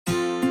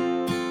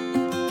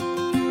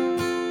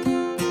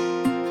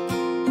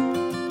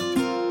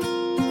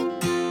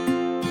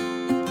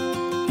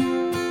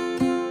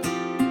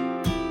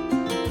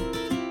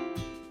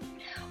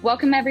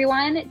Welcome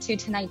everyone to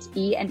tonight's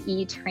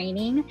E&E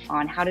training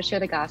on how to share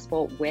the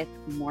gospel with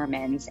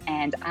Mormons.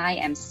 And I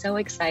am so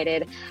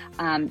excited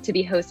to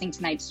be hosting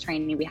tonight's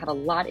training. We have a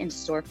lot in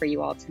store for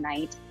you all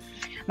tonight.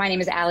 My name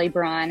is Alli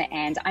Braun,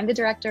 and I'm the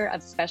Director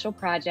of Special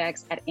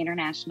Projects at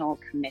International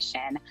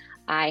Commission.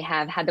 I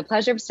have had the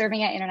pleasure of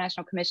serving at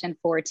International Commission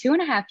for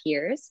 2.5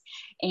 years,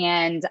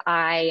 and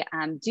I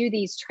do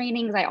these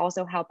trainings. I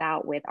also help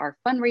out with our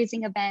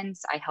fundraising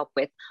events. I help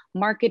with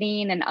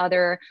marketing and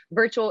other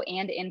virtual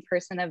and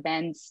in-person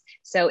events.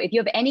 So if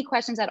you have any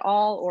questions at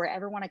all or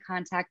ever want to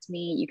contact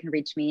me, you can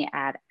reach me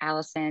at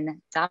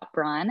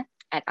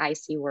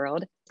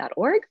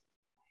allison.braun@icworld.org.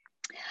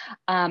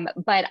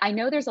 But I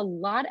know there's a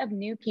lot of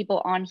new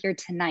people on here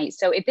tonight.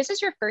 So if this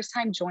is your first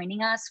time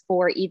joining us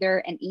for either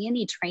an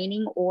E&E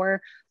training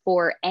or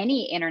for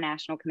any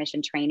International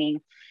Commission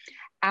training,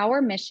 our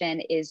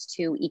mission is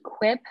to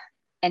equip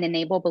and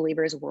enable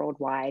believers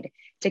worldwide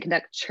to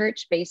conduct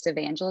church-based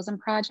evangelism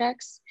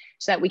projects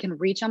so that we can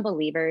reach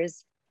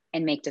unbelievers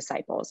and make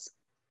disciples.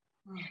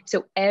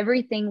 So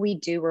everything we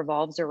do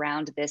revolves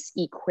around this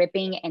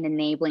equipping and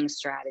enabling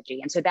strategy.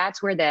 And so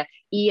that's where the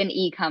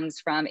E&E comes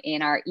from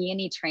in our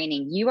E&E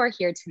training. You are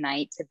here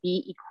tonight to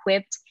be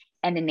equipped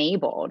and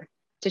enabled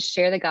to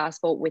share the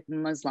gospel with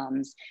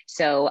Muslims.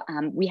 So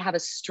we have a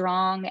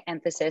strong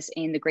emphasis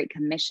in the Great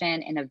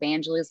Commission and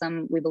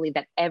evangelism. We believe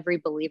that every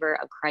believer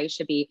of Christ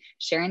should be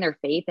sharing their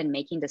faith and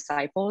making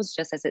disciples,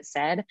 just as it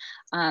said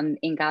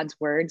in God's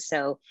word.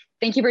 So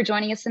thank you for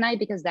joining us tonight,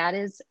 because that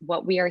is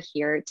what we are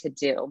here to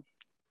do.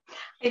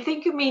 I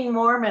think you mean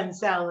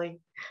Mormons, Alli.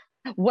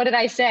 What did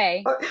I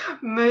say?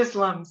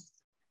 Muslims.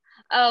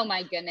 Oh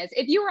my goodness.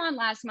 If you were on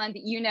last month,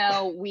 you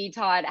know we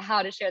taught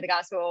how to share the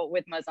gospel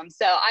with Muslims.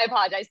 So I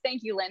apologize.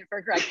 Thank you, Lynn,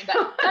 for correcting, but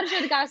how to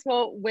share the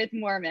gospel with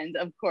Mormons,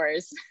 of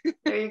course.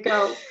 There you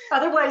go.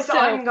 Otherwise,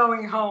 I'm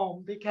going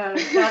home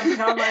because that's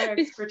not my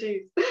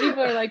expertise.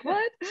 People are like,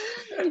 what?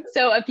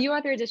 So a few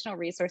other additional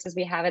resources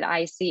we have at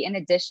IC. In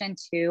addition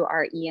to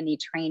our E&E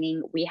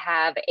training, we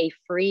have a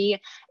free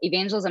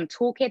evangelism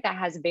toolkit that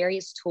has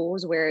various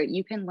tools where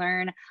you can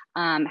learn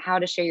how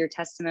to share your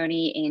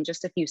testimony in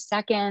just a few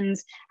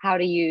seconds, how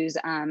to use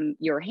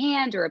your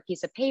hand or a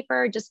piece of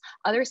paper, just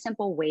other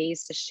simple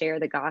ways to share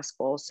the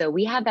gospel. So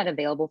we have that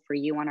available for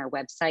you on our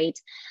website.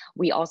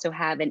 We also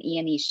have an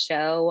E&E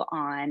show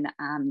on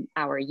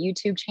our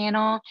YouTube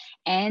channel,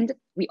 and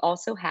we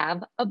also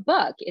have a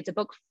book. It's a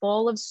book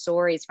full of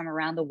stories from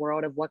around the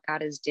world of what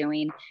God is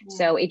doing.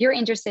 So if you're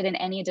interested in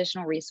any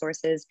additional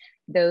resources,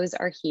 those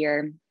are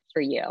here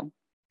for you.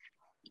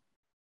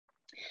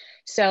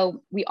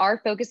 So we are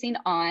focusing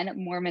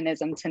on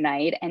Mormonism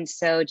tonight. And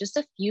so just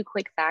a few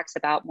quick facts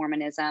about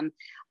Mormonism.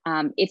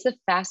 It's the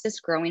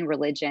fastest growing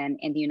religion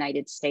in the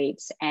United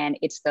States, and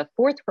it's the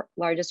 4th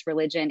largest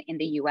religion in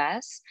the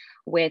US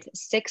with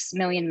 6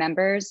 million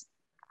members.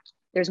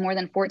 There's more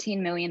than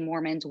 14 million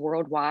Mormons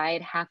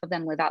worldwide. Half of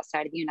them live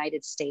outside of the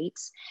United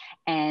States.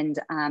 And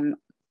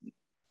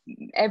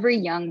every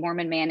young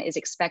Mormon man is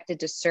expected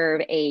to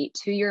serve a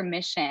 2-year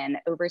mission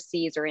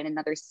overseas or in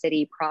another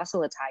city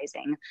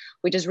proselytizing,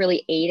 which has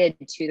really aided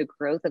to the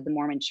growth of the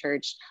Mormon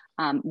church,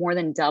 more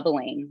than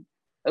doubling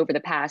over the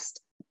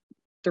past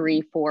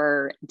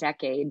 3-4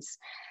 decades.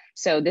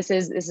 So this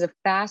is a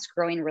fast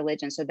growing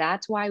religion. So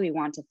that's why we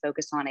want to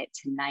focus on it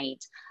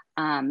tonight.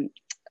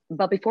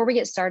 But before we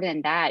get started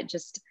in that,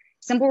 just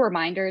simple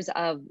reminders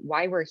of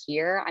why we're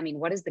here. I mean,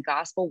 what is the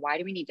gospel? Why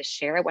do we need to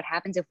share it? What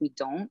happens if we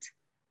don't?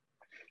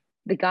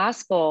 The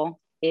gospel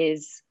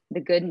is the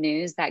good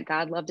news that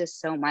God loved us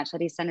so much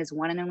that he sent his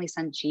one and only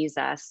son,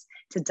 Jesus,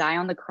 to die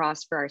on the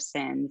cross for our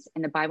sins.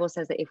 And the Bible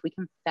says that if we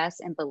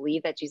confess and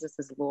believe that Jesus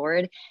is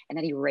Lord and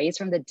that he raised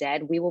from the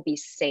dead, we will be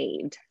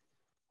saved.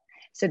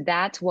 So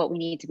that's what we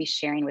need to be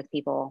sharing with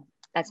people.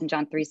 That's in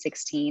John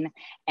 3:16.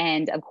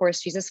 And of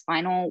course, Jesus'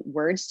 final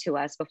words to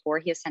us before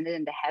he ascended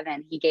into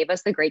heaven, he gave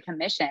us the Great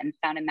Commission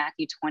found in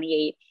Matthew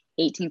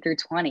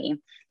 28:18-20.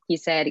 He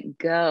said,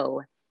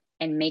 "Go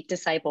and make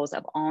disciples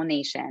of all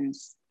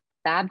nations,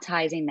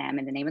 baptizing them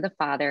in the name of the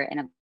Father and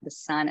of the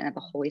Son and of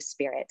the Holy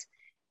Spirit.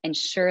 And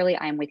surely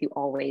I am with you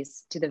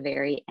always to the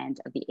very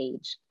end of the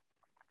age."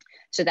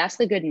 So that's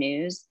the good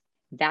news.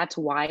 That's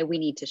why we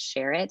need to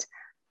share it.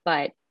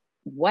 But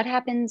what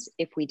happens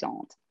if we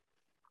don't?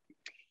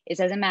 It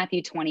says in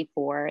Matthew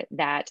 24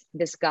 that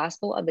this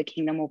gospel of the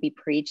kingdom will be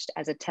preached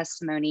as a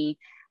testimony.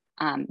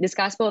 This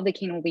gospel of the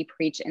kingdom will be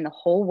preached in the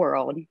whole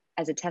world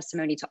as a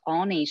testimony to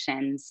all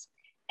nations,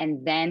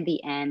 and then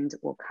the end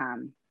will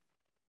come.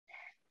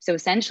 So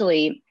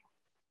essentially,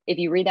 if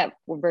you read that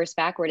verse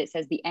backward, it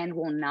says the end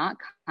will not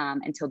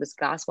come until this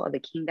gospel of the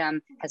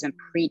kingdom has been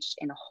preached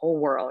in the whole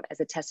world as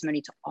a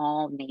testimony to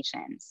all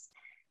nations.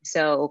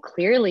 So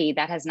clearly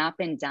that has not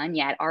been done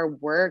yet. Our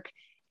work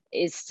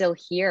is still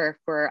here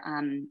for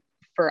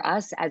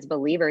us as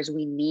believers.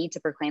 We need to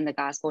proclaim the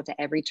gospel to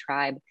every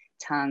tribe,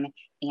 tongue,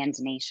 and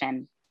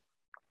nation.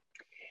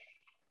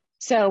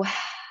 So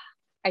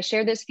I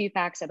shared those few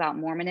facts about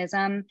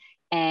Mormonism,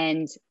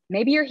 And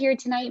maybe you're here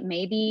tonight.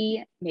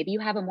 Maybe you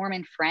have a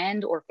Mormon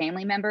friend or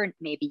family member.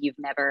 Maybe you've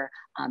never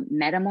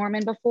met a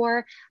Mormon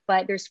before,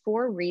 but there's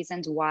 4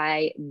 reasons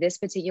why this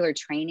particular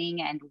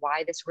training and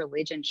why this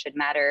religion should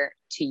matter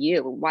to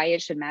you, why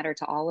it should matter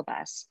to all of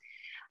us.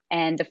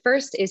 And the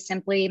first is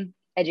simply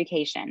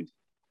education.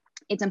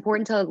 It's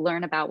important to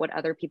learn about what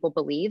other people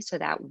believe so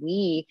that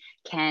we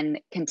can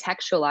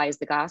contextualize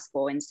the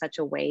gospel in such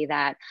a way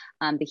that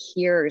the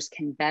hearers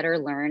can better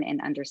learn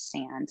and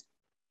understand.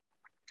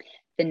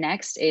 The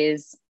next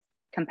is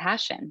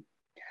compassion.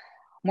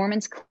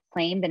 Mormons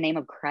claim the name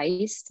of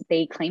Christ.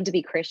 They claim to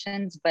be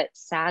Christians, but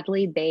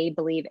sadly, they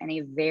believe in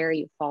a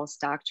very false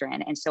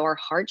doctrine. And so our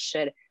hearts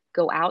should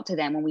go out to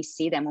them when we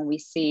see them, when we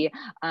see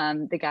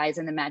the guys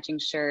in the matching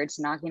shirts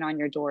knocking on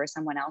your door,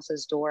 someone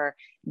else's door.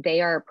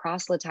 They are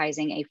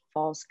proselytizing a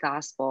false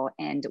gospel,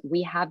 and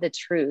we have the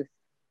truth,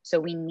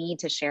 so we need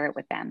to share it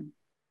with them.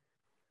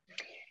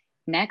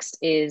 Next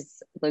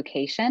is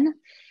location.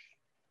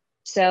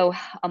 So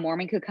a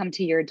Mormon could come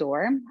to your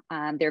door.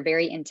 They're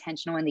very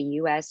intentional in the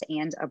US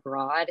and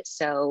abroad.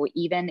 So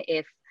even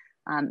if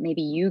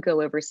maybe you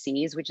go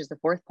overseas, which is the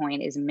 4th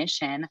point, is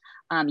mission,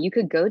 you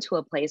could go to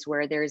a place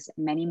where there's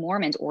many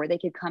Mormons, or they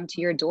could come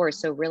to your door.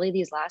 So really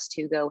these last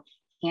 2 go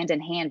hand in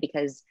hand,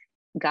 because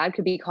God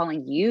could be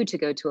calling you to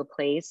go to a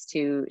place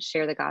to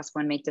share the gospel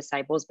and make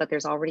disciples, but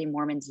there's already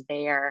Mormons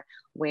there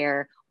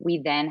where we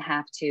then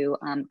have to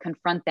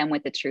confront them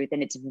with the truth.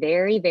 And it's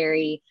very,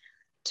 very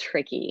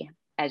tricky,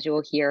 as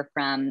you'll hear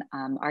from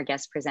our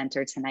guest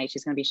presenter tonight.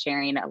 She's going to be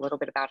sharing a little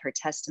bit about her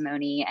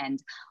testimony and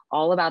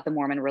all about the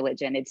Mormon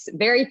religion. It's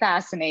very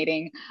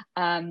fascinating.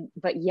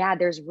 But yeah,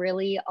 there's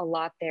really a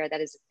lot there that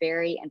is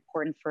very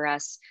important for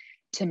us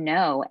to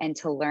know and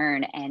to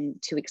learn and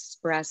to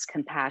express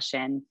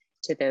compassion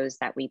to those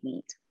that we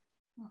meet.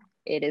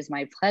 It is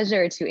my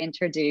pleasure to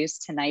introduce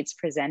tonight's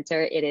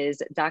presenter. It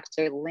is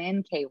Dr.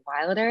 Lynn K.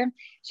 Wilder.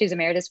 She's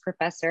Emeritus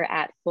Professor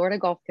at Florida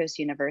Gulf Coast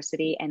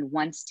University and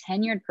once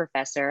tenured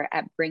professor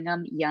at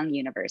Brigham Young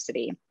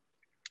University.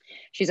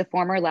 She's a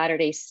former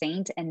Latter-day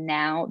Saint and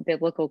now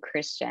biblical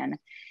Christian.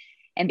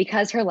 And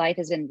because her life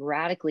has been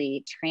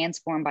radically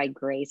transformed by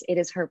grace, it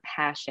is her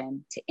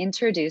passion to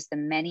introduce the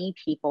many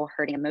people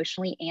hurting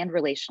emotionally and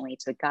relationally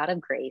to the God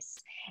of grace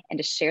and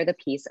to share the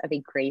peace of a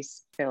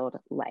grace-filled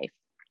life.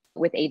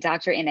 With a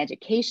doctorate in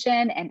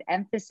education and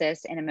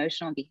emphasis in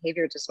emotional and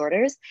behavioral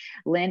disorders,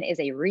 Lynn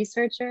is a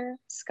researcher,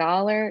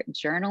 scholar,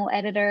 journal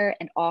editor,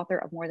 and author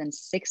of more than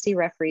 60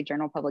 refereed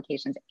journal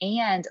publications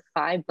and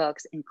 5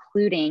 books,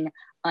 including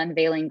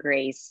Unveiling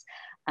Grace,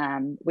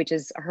 which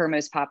is her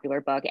most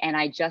popular book. And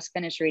I just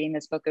finished reading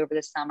this book over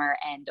the summer,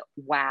 and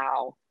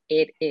wow,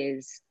 it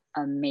is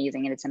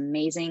amazing. And it's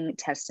amazing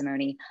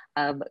testimony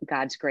of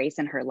God's grace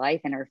in her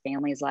life and her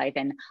family's life,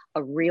 and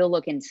a real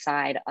look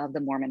inside of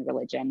the Mormon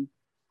religion.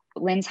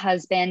 Lynn's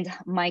husband,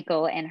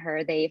 Michael, and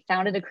her, they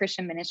founded a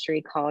Christian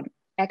ministry called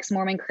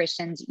Ex-Mormon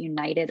Christians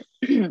United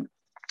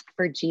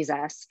for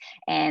Jesus.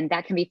 And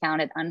that can be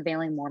found at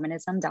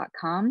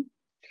unveilingmormonism.com.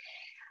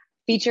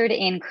 Featured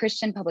in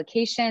Christian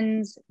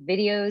publications,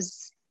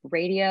 videos,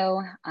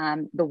 radio,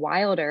 the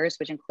Wilders,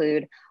 which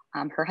include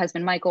her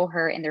husband, Michael,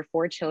 her, and their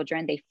 4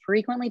 children. They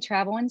frequently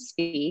travel and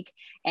speak.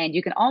 And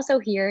you can also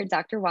hear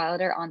Dr.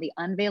 Wilder on the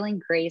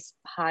Unveiling Grace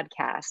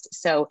podcast.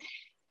 So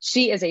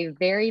she is a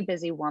very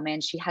busy woman.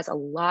 She has a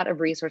lot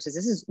of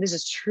resources. This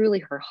is truly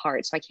her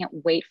heart. So I can't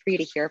wait for you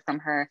to hear from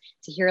her,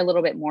 to hear a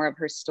little bit more of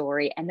her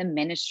story and the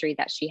ministry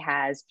that she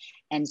has.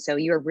 And so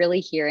you're really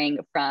hearing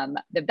from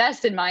the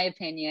best, in my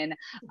opinion,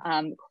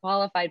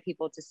 qualified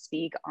people to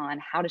speak on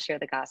how to share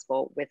the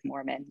gospel with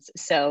Mormons.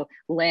 So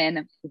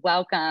Lynn,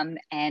 welcome.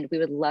 And we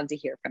would love to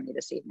hear from you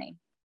this evening.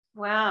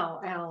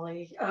 Wow,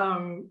 Alli.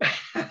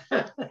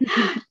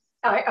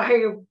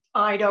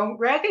 I don't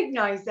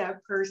recognize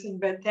that person,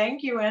 but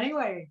thank you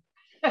anyway.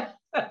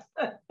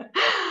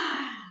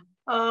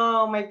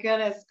 Oh my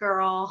goodness,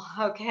 girl.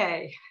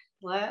 Okay,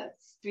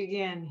 let's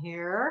begin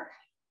here.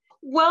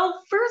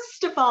 Well,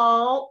 first of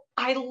all,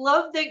 I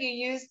love that you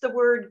use the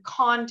word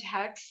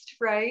context,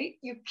 right?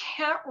 You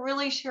can't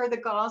really share the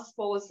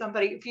gospel with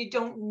somebody if you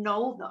don't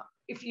know them,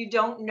 if you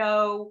don't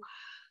know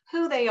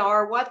who they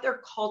are, what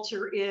their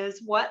culture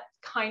is, what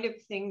kind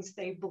of things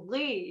they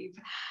believe.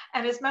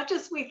 And as much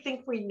as we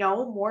think we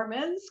know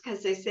Mormons,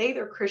 because they say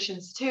they're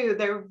Christians too,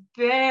 they're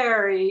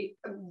they're a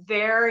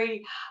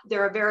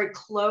very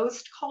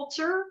closed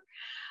culture,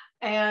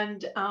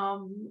 and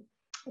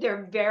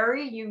they're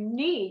very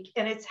unique.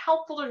 And it's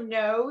helpful to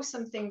know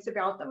some things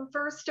about them.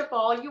 First of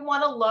all, you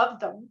want to love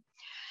them.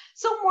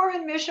 So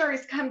Mormon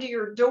missionaries come to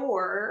your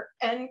door,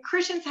 and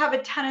Christians have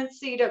a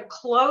tendency to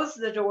close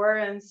the door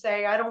and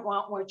say, I don't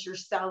want what you're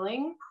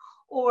selling.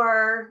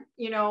 Or,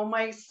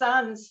 my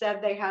son said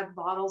they had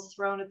bottles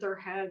thrown at their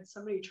heads.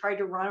 Somebody tried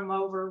to run them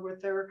over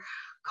with their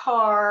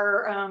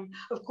car.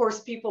 Of course,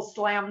 people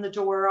slam the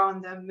door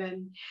on them.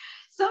 And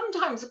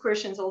sometimes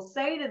Christians will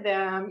say to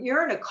them,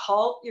 you're in a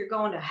cult, you're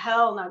going to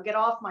hell, now get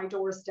off my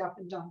doorstep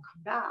and don't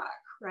come back.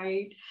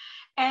 right?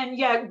 And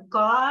yet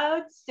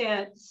God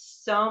sent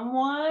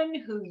someone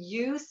who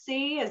you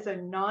see as a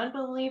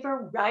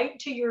non-believer right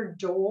to your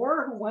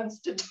door who wants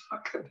to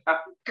talk about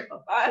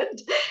God,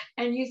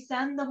 and you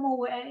send them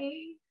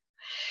away.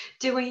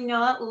 Do we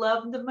not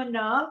love them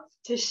enough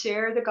to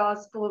share the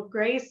gospel of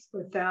grace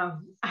with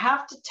them? I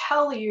have to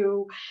tell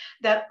you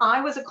that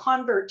I was a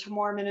convert to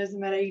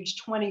Mormonism at age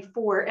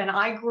 24, and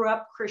I grew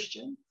up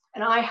Christian.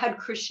 And I had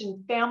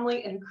Christian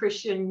family and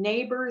Christian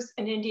neighbors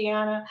in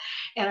Indiana,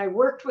 and I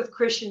worked with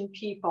Christian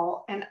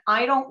people. And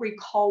I don't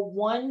recall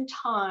one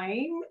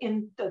time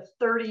in the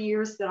 30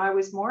 years that I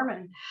was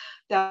Mormon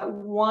that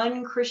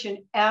one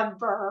Christian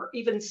ever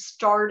even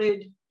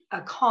started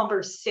a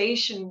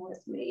conversation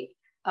with me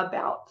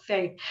about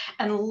faith.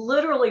 And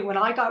literally, when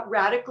I got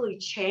radically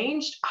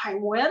changed, I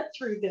went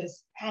through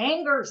this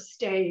anger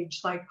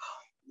stage, like,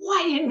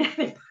 why didn't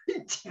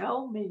anybody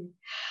tell me?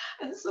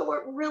 And so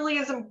it really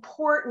is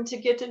important to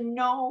get to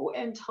know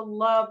and to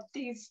love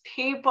these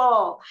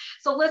people.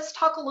 So let's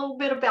talk a little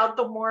bit about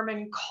the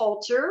Mormon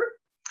culture.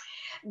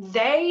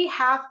 They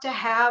have to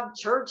have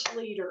church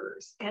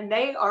leaders, and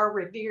they are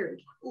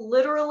revered.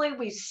 Literally,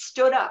 we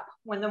stood up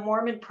when the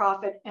Mormon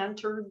prophet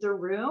entered the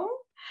room.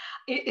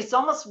 It's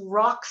almost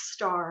rock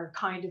star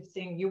kind of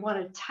thing. You want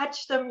to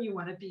touch them, you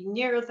want to be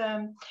near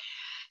them.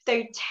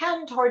 They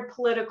tend toward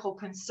political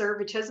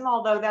conservatism,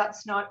 although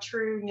that's not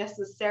true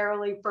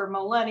necessarily for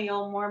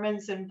millennial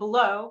Mormons and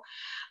below.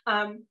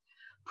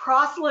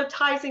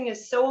 Proselytizing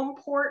is so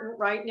important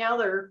right now.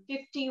 There are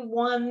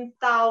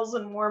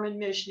 51,000 Mormon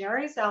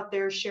missionaries out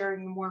there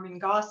sharing the Mormon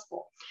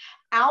gospel.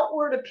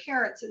 Outward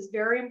appearance is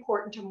very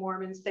important to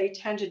Mormons. They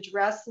tend to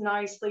dress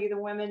nicely. The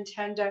women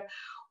tend to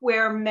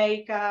wear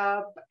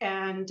makeup,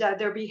 and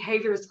their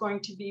behavior is going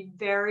to be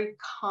very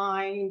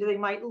kind. They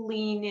might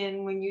lean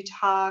in when you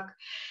talk,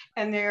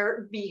 and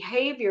their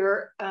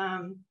behavior,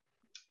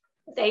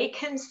 they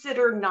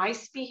consider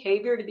nice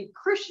behavior to be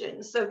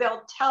Christian. So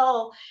they'll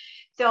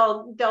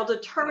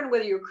determine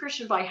whether you're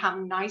Christian by how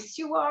nice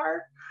you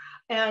are.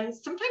 And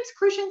sometimes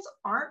Christians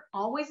aren't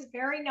always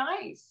very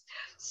nice.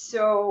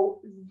 So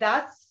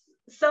that's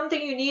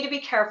something you need to be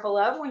careful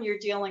of when you're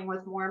dealing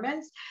with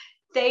Mormons.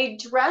 They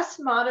dress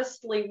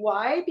modestly.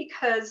 Why?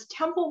 Because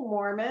Temple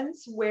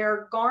Mormons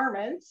wear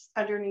garments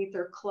underneath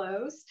their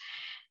clothes.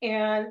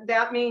 And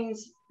that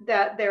means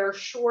that their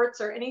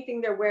shorts or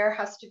anything they wear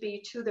has to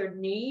be to their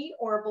knee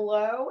or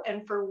below.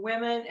 And for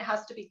women, it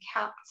has to be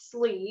capped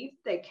sleeve.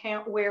 They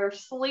can't wear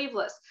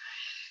sleeveless.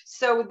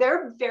 So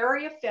they're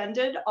very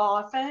offended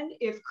often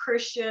if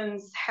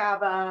Christians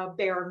have a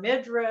bare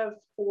midriff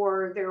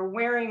or they're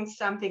wearing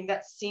something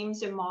that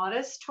seems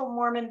immodest to a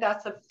Mormon.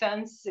 That's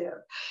offensive.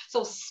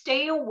 So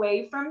stay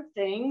away from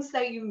things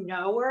that you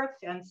know are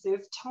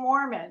offensive to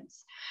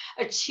Mormons.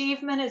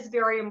 Achievement is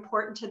very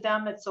important to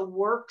them. It's a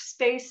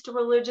works-based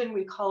religion.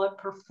 We call it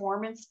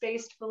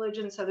performance-based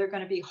religion. So they're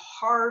going to be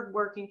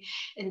hardworking,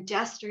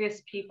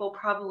 industrious people,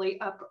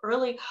 probably up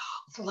early,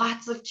 with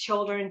lots of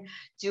children,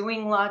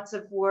 doing lots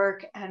of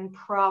work, and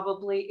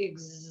probably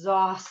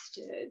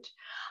exhausted.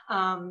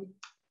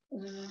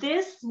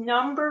 This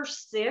number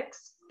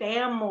 6,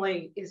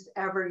 family, is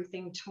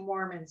everything to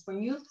Mormons.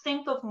 When you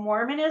think of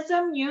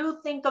Mormonism, you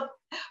think of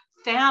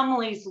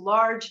families,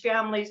 large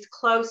families,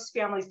 close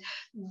families.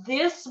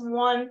 This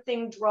one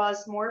thing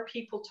draws more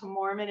people to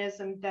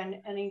Mormonism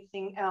than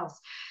anything else.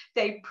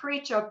 They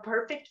preach a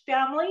perfect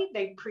family.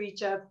 They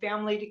preach a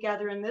family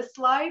together in this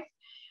life,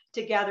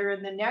 together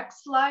in the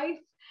next life,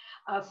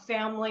 a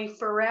family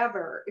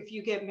forever. If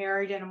you get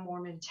married in a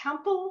Mormon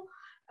temple,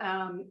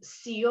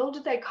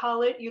 sealed, they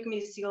call it, you can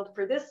be sealed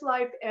for this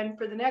life and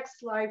for the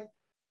next life.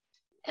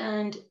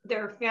 And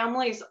their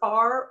families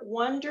are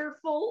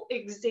wonderful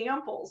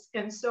examples.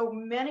 And so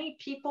many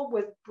people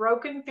with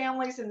broken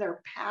families in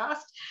their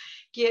past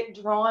get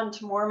drawn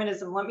to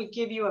Mormonism. Let me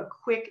give you a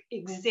quick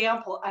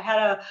example. I had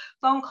a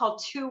phone call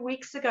 2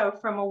 weeks ago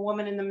from a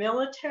woman in the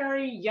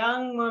military,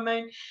 young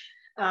woman,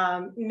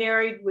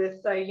 married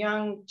with a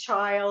young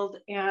child,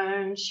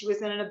 and she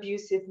was in an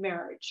abusive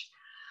marriage.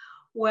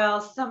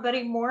 Well,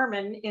 somebody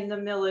Mormon in the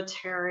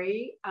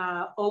military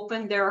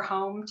opened their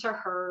home to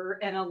her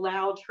and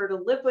allowed her to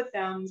live with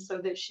them so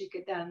that she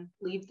could then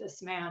leave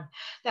this man.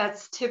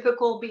 That's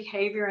typical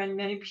behavior, and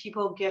many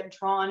people get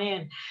drawn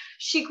in.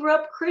 She grew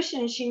up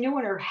Christian. She knew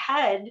in her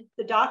head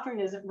the doctrine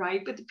isn't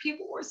right, but the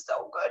people were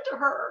so good to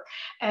her.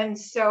 And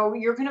so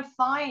you're going to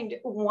find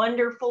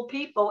wonderful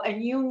people,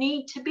 and you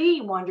need to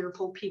be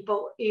wonderful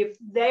people if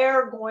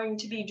they're going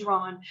to be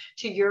drawn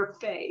to your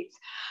faith.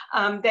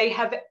 They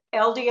have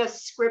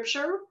LDS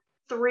scripture,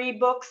 3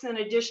 books in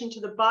addition to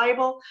the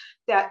Bible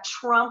that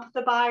trump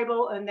the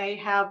Bible, and they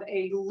have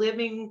a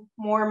living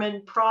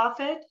Mormon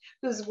prophet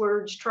whose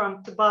words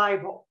trump the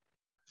Bible.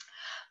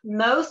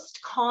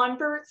 Most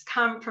converts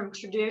come from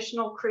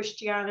traditional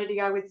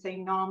Christianity, I would say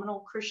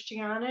nominal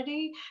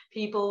Christianity,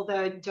 people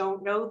that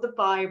don't know the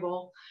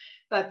Bible,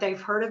 but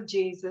they've heard of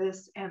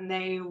Jesus and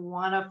they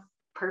want a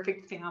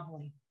perfect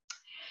family.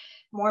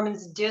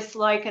 Mormons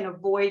dislike and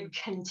avoid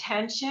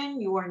contention.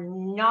 You are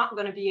not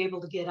going to be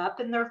able to get up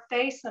in their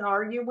face and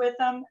argue with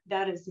them.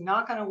 That is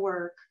not going to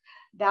work.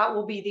 That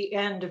will be the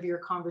end of your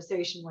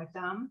conversation with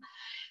them.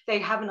 They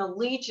have an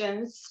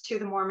allegiance to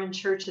the Mormon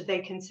church that they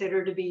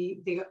consider to be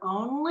the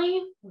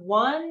only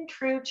one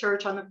true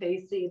church on the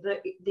face of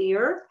the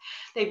earth.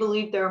 They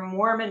believe their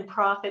Mormon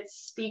prophet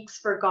speaks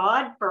for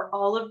God, for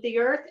all of the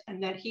earth,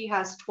 and that he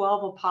has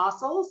 12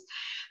 apostles.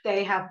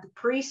 They have the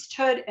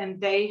priesthood and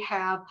they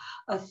have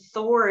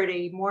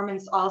authority.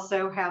 Mormons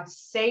also have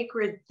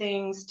sacred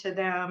things to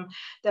them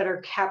that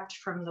are kept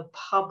from the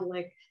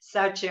public,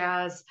 such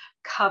as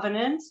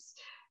covenants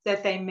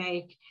that they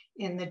make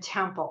in the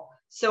temple.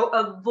 So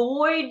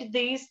avoid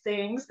these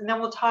things, and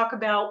then we'll talk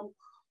about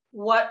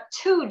what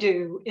to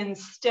do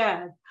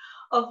instead.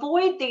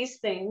 Avoid these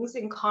things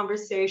in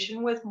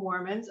conversation with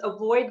Mormons.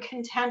 Avoid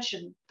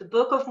contention. The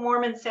Book of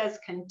Mormon says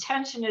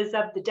contention is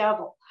of the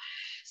devil.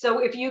 So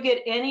if you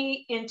get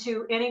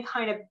into any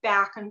kind of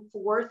back and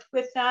forth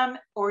with them,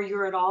 or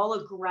you're at all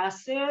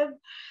aggressive,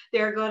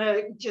 they're going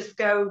to just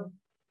go,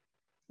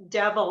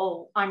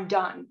 devil, I'm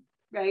done,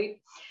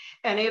 right?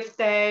 And if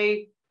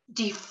they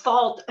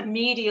default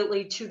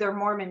immediately to their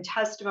Mormon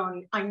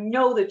testimony, I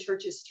know the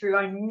church is true.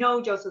 I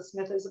know Joseph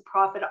Smith is a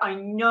prophet. I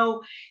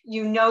know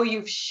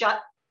you've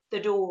shut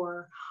the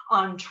door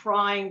on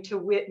trying to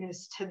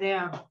witness to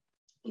them.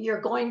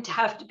 You're going to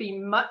have to be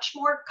much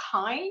more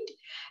kind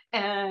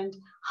and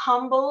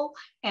humble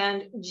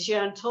and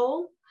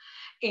gentle.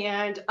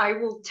 And I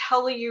will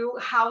tell you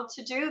how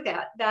to do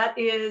that. That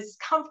is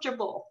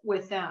comfortable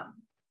with them.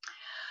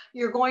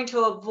 You're going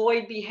to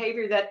avoid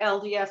behavior that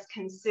LDS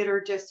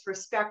consider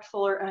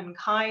disrespectful or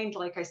unkind.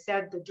 Like I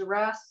said, the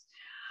dress.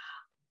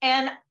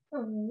 And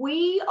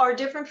we are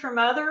different from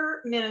other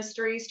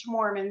ministries to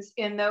Mormons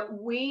in that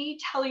we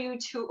tell you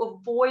to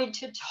avoid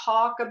to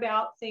talk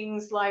about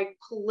things like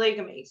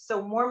polygamy.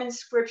 So Mormon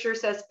scripture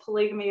says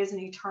polygamy is an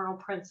eternal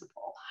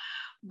principle,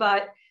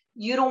 but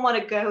you don't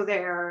want to go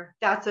there.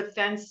 That's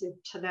offensive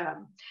to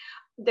them.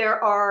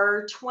 There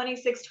are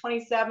 26,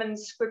 27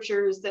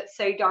 scriptures that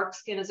say dark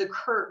skin is a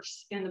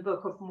curse in the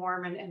Book of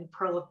Mormon and the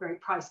Pearl of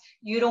Great Price.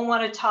 You don't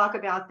want to talk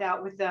about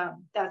that with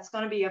them. That's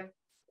going to be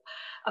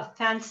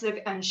offensive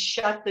and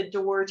shut the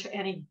door to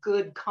any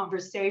good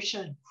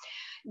conversation.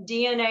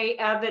 DNA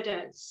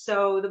evidence.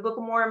 So the Book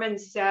of Mormon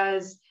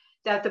says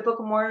that the Book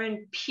of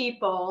Mormon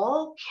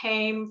people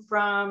came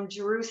from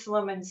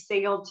Jerusalem and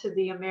sailed to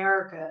the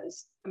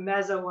Americas,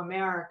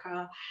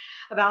 Mesoamerica,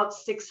 about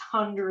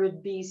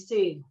 600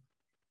 BC.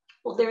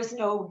 Well, there's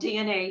no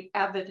DNA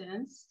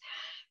evidence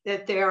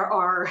that there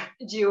are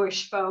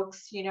Jewish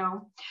folks, you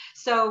know.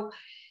 So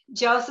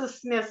Joseph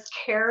Smith's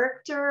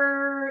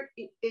character,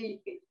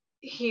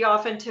 he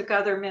often took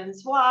other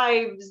men's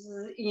wives,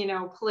 you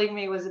know,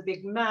 polygamy was a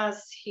big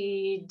mess.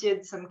 He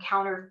did some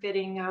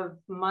counterfeiting of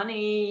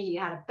money. He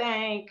had a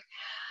bank.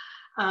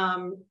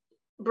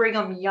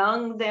 Brigham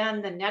Young,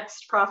 then the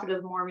next prophet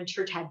of the Mormon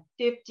church, had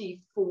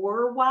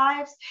 54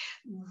 wives.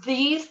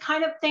 These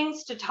kind of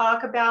things to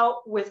talk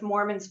about with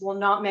Mormons will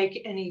not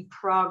make any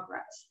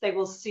progress. They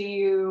will see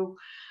you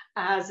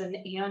as an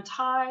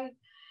anti,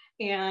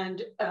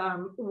 and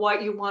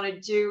what you want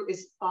to do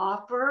is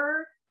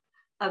offer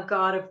a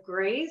God of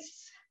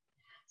grace,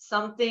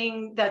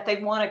 something that they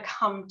want to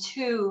come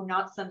to,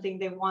 not something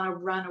they want to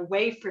run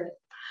away from.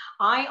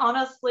 I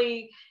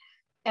honestly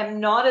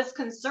am not as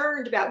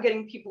concerned about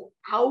getting people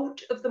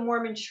out of the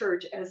Mormon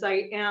church as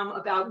I am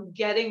about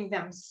getting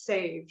them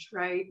saved,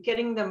 right?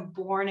 Getting them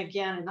born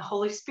again, and the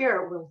Holy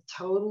Spirit will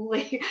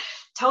totally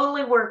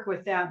work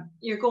with them.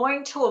 You're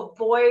going to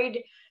avoid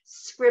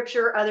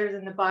scripture other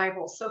than the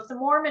Bible. So if the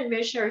Mormon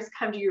missionaries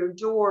come to your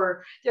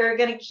door, they're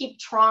going to keep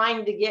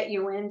trying to get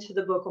you into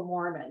the Book of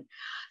Mormon.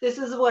 This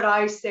is what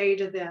I say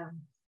to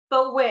them.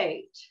 But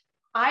wait,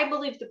 I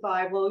believe the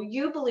Bible,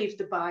 you believe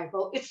the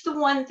Bible. It's the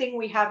one thing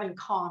we have in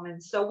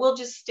common. So we'll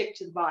just stick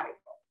to the Bible,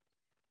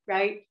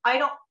 right?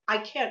 I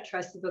can't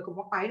trust the Book of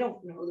Mormon. I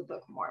don't know the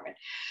Book of Mormon.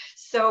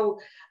 So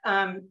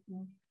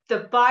the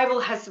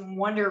Bible has some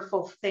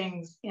wonderful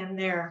things in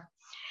there.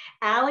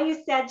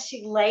 Alli said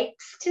she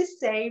likes to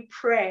say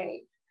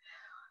pray.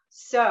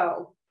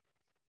 So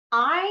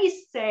I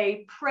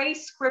say pray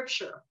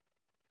scripture,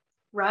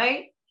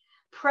 right?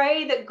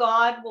 Pray that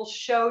God will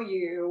show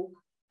you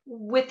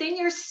within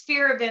your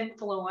sphere of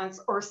influence,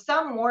 or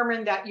some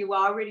Mormon that you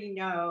already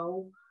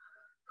know,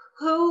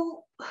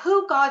 who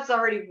God's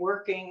already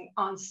working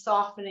on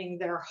softening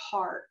their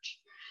heart.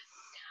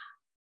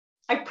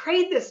 I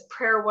prayed this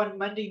prayer one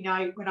Monday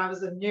night when I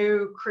was a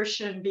new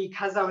Christian,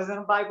 because I was in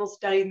a Bible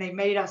study and they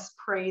made us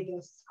pray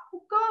this.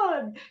 Oh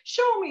God,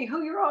 show me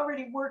who you're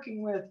already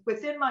working with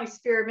within my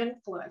sphere of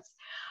influence.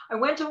 I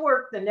went to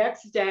work the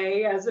next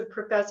day as a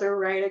professor,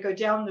 right? I go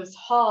down this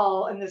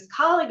hall and this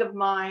colleague of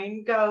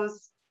mine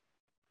goes,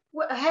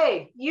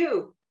 hey,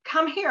 you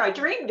come here. I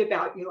dreamed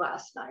about you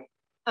last night.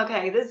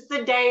 Okay, this is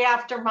the day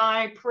after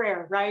my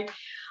prayer, right?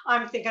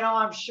 I'm thinking, oh,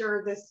 I'm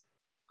sure this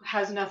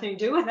has nothing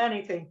to do with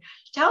anything.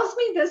 She tells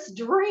me this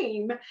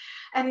dream,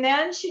 and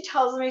then she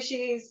tells me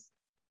she's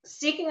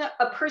seeking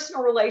a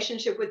personal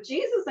relationship with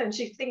Jesus, and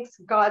she thinks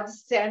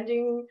God's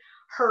sending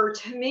her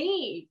to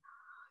me.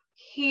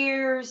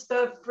 Here's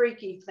the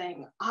freaky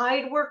thing.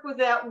 I'd worked with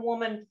that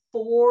woman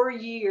 4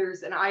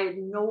 years and I had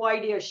no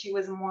idea she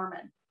was a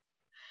Mormon.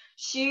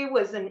 She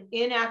was an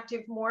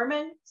inactive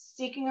Mormon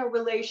seeking a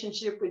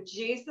relationship with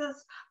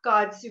Jesus.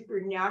 God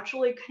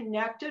supernaturally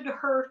connected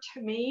her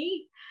to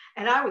me.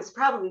 And I was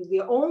probably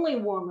the only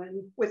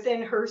woman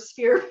within her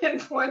sphere of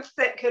influence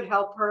that could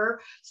help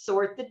her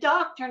sort the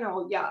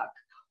doctrinal yuck.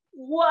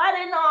 What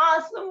an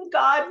awesome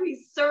God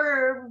we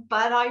serve.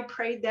 But I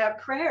prayed that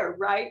prayer,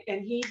 right?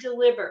 And he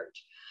delivered.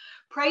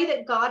 Pray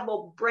that God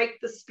will break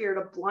the spirit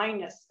of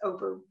blindness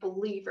over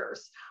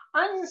believers,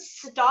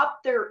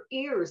 unstop their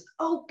ears,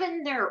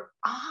 open their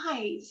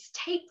eyes,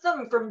 take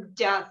them from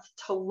death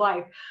to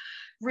life,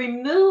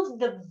 remove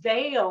the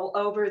veil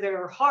over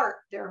their heart,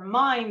 their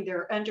mind,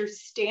 their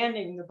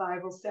understanding, the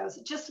Bible says.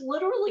 Just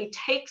literally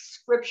take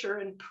scripture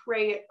and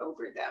pray it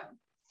over them.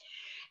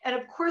 And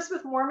of course,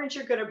 with Mormons,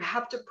 you're going to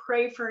have to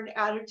pray for an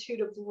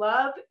attitude of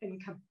love and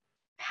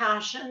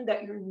compassion,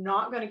 that you're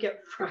not going to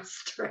get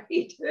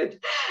frustrated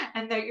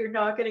and that you're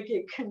not going to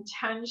get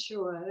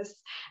contentious,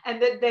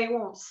 and that they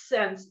won't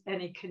sense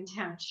any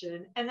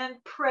contention. And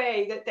then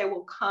pray that they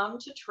will come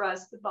to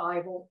trust the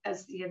Bible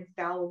as the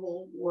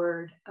infallible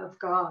word of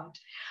God.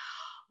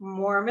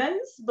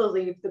 Mormons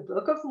believe the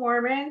Book of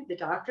Mormon, the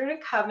Doctrine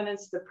and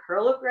Covenants, the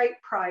Pearl of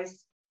Great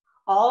Price.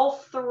 All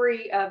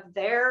three of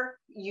their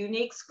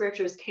unique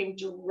scriptures came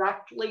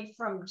directly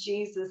from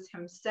Jesus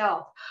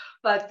himself.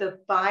 But the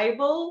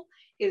Bible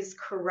is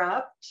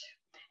corrupt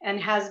and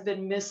has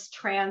been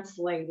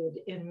mistranslated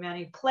in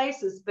many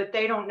places, but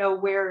they don't know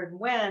where and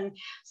when.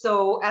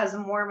 So as a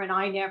Mormon,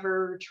 I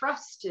never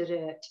trusted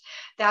it.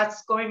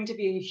 That's going to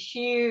be a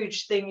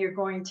huge thing you're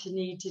going to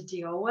need to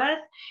deal with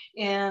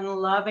in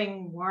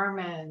loving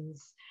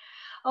Mormons.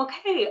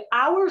 Okay,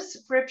 our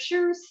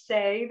scriptures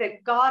say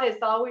that God is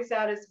always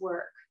at his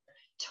work,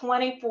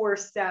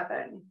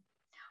 24/7.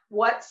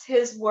 What's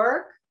his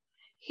work?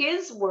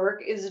 His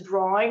work is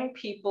drawing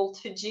people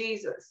to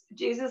Jesus.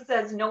 Jesus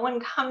says, no one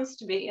comes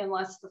to me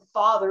unless the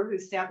Father who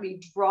sent me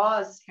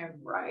draws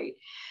him, right?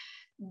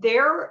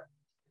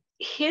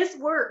 His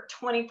work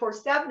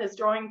 24/7 is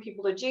drawing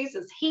people to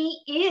Jesus. He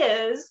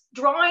is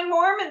drawing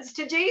Mormons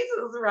to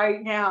Jesus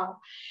right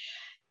now.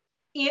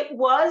 It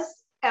was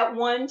at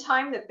one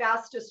time the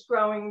fastest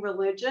growing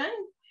religion.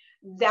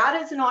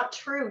 That is not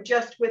true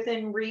just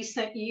within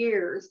recent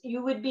years.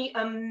 You would be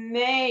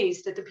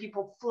amazed at the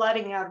people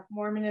flooding out of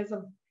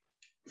Mormonism.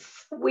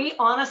 We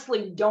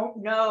honestly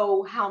don't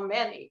know how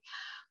many,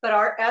 but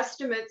our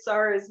estimates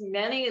are as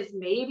many as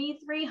maybe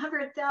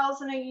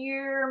 300,000 a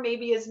year,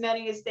 maybe as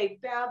many as they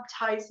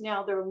baptize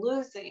now they're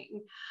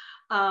losing.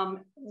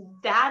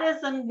 That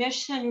is a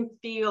mission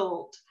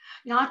field,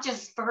 not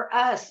just for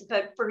us,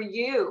 but for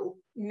you.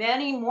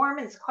 Many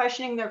Mormons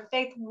questioning their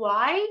faith.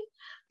 Why?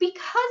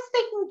 Because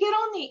they can get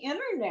on the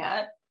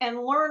internet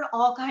and learn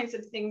all kinds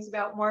of things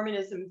about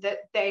Mormonism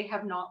that they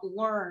have not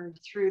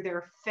learned through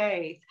their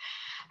faith.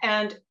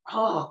 And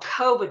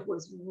COVID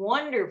was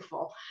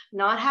wonderful.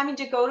 Not having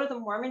to go to the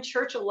Mormon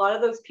church. A lot of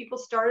those people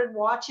started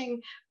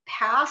watching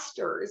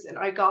pastors, and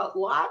I got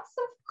lots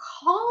of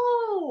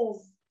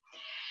calls.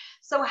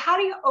 So how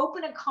do you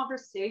open a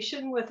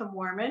conversation with a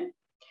Mormon?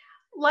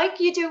 Like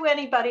you do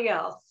anybody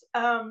else.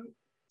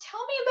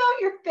 Tell me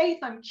about your faith.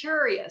 I'm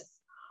curious.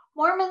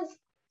 Mormons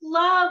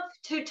love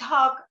to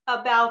talk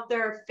about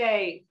their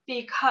faith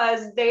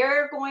because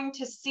they're going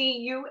to see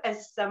you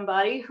as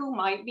somebody who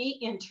might be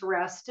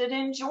interested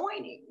in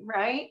joining,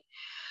 right?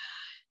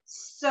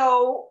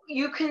 So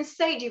you can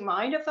say, do you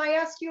mind if I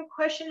ask you a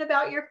question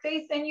about your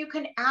faith? And you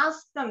can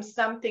ask them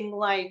something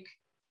like,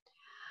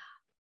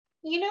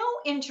 you know,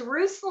 in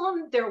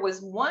Jerusalem, there was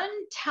one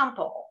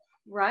temple,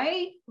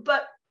 right?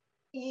 But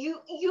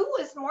you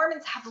as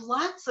Mormons have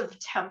lots of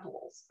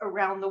temples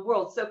around the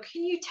world. So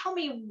can you tell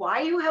me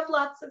why you have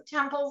lots of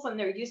temples and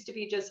there used to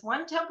be just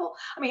one temple?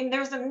 I mean,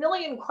 there's a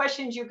million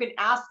questions you could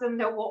ask them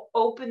that will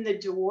open the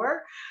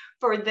door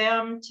for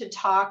them to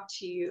talk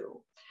to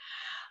you.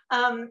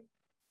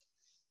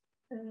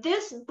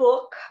 This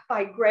book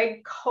by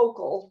Greg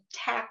Koukl,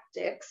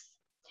 Tactics,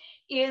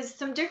 is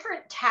some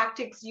different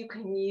tactics you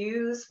can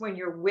use when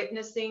you're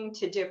witnessing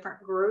to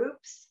different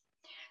groups.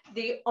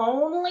 The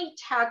only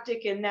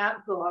tactic in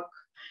that book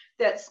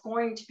that's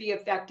going to be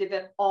effective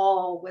at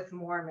all with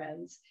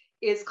Mormons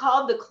is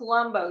called the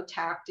Columbo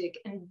tactic.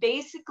 And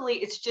basically,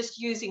 it's just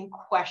using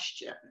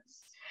questions.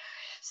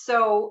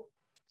 So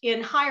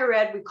in higher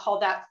ed, we call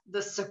that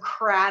the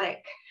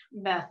Socratic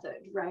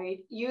method, right?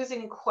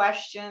 Using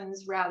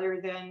questions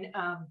rather than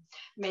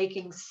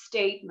making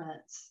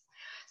statements.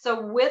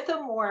 So with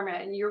a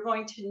Mormon, you're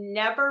going to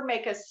never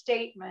make a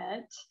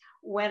statement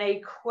when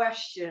a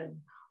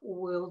question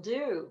will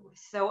do.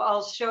 So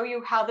I'll show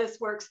you how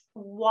this works.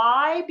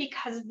 Why?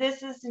 Because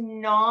this is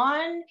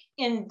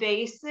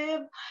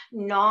non-invasive,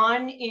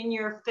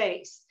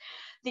 non-in-your-face.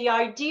 The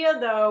idea,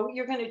 though,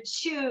 you're going to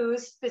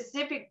choose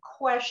specific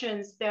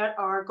questions that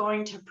are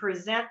going to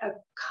present a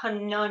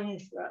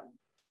conundrum.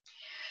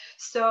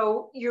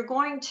 So you're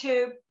going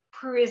to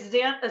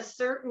present a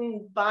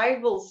certain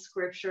Bible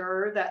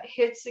scripture that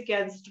hits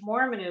against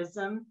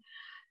Mormonism,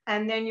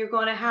 and then you're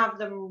going to have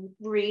them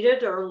read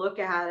it or look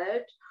at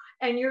it.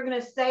 And you're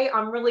going to say,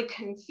 I'm really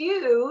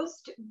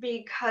confused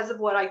because of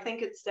what I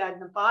think it said in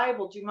the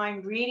Bible. Do you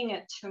mind reading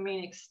it to me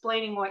and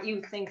explaining what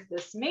you think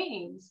this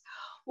means?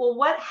 Well,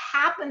 what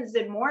happens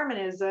in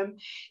Mormonism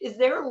is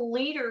their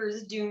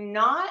leaders do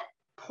not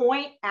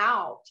point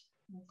out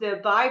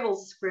the Bible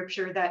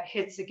scripture that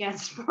hits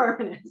against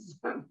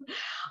Mormonism.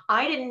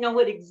 I didn't know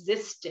it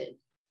existed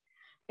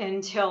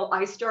until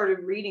I started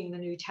reading the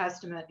New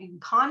Testament in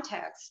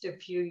context a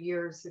few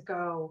years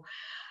ago.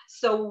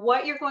 So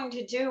what you're going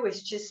to do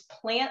is just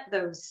plant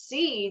those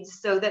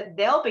seeds so that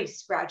they'll be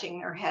scratching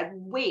their head.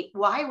 Wait,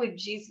 why would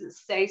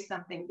Jesus say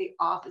something the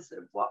opposite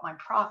of what my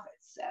prophet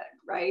said,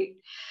 right?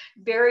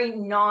 Very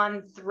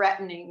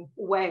non-threatening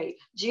way.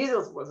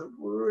 Jesus was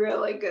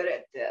really good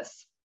at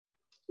this.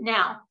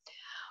 Now,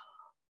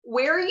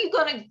 where are you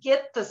going to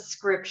get the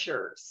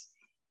scriptures?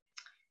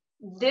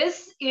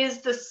 This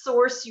is the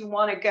source you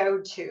want to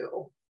go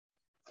to.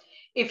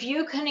 If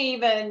you can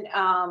even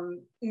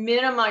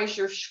minimize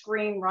your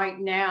screen right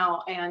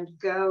now and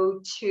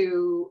go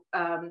to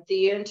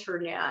the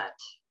internet,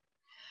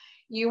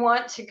 you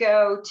want to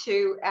go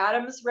to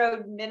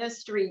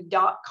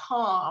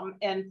adamsroadministry.com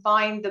and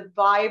find the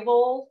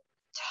Bible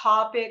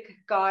topic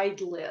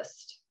guide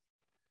list.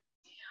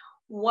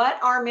 What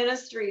our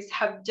ministries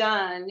have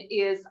done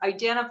is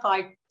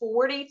identify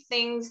 40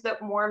 things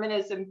that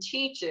Mormonism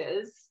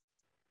teaches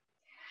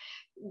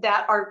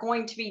that are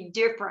going to be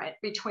different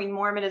between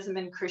Mormonism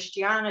and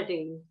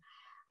Christianity.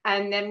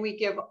 And then we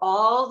give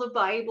all the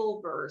Bible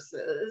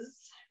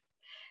verses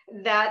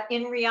that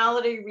in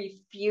reality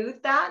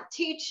refute that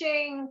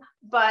teaching,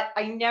 but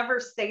I never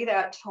say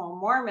that to a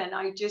Mormon.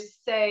 I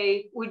just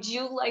say, would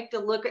you like to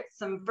look at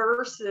some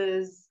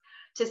verses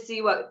to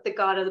see what the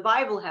God of the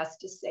Bible has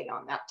to say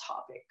on that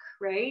topic,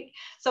 right?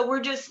 So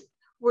we're just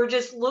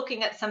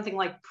looking at something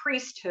like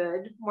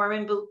priesthood.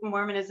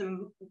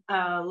 Mormonism,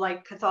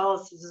 like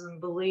Catholicism,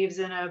 believes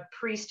in a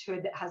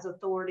priesthood that has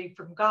authority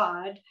from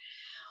God.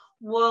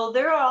 Well,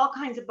 there are all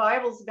kinds of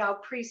Bibles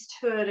about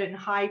priesthood and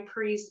high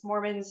priests.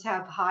 Mormons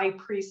have high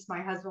priests.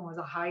 My husband was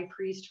a high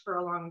priest for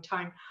a long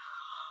time.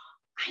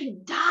 I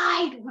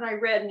died when I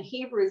read in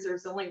Hebrews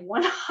there's only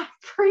one high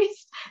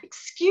priest.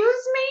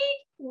 Excuse me?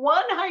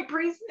 One high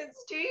priest,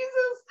 it's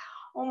Jesus?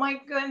 Oh my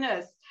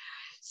goodness.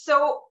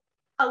 So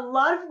a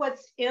lot of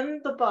what's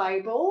in the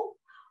Bible,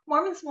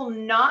 Mormons will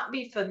not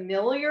be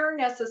familiar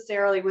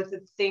necessarily with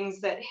the things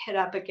that hit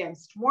up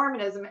against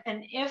Mormonism.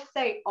 And if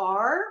they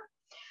are,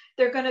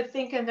 they're going to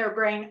think in their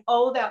brain,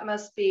 oh, that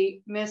must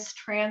be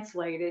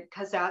mistranslated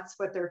because that's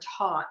what they're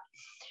taught.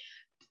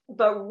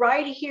 But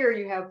right here,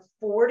 you have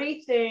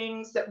 40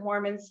 things that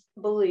Mormons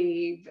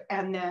believe,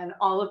 and then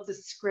all of the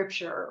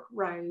scripture,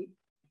 right?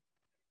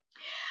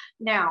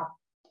 Now,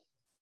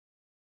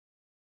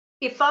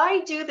 if I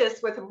do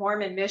this with a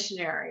Mormon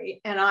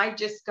missionary and I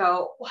just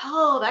go,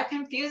 whoa, that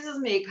confuses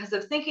me because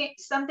of thinking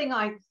something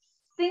I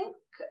think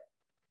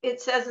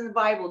it says in the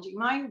Bible. Do you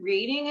mind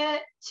reading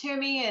it to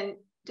me and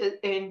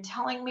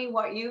telling me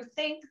what you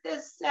think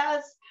this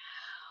says?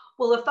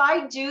 Well, if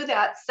I do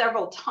that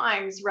several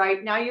times,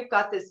 right, now you've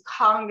got this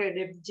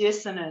cognitive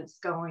dissonance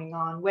going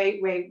on.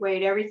 Wait,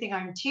 everything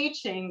I'm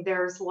teaching,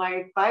 there's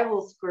like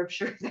Bible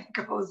scripture that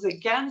goes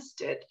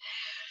against it.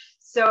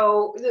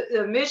 So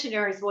the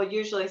missionaries will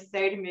usually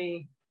say to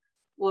me,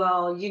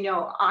 well, you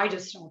know, I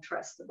just don't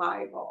trust the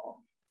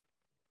Bible.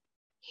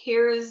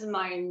 Here's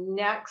my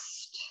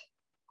next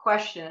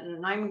question,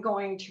 and I'm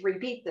going to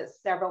repeat this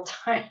several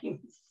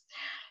times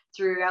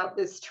throughout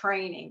this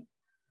training.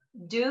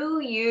 Do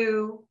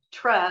you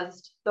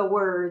trust the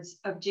words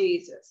of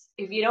Jesus?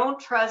 If you don't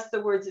trust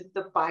the words of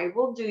the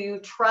Bible, do you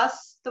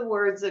trust the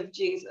words of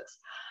Jesus?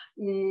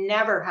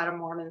 Never had a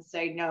Mormon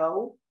say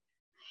no.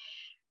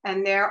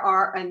 And there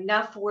are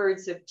enough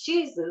words of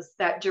Jesus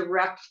that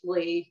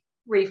directly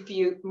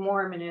refute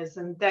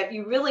Mormonism that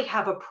you really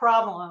have a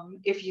problem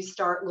if you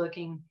start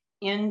looking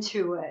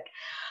into it.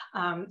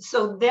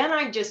 So then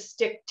I just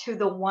stick to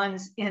the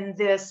ones in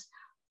this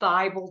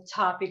Bible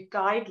topic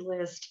guide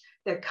list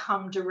that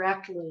come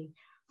directly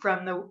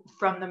from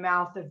the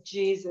mouth of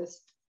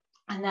Jesus.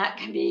 And that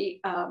can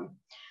be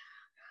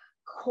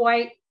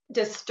quite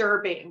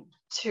disturbing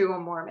to a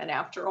Mormon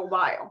after a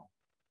while.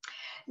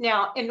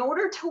 Now, in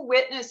order to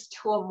witness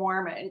to a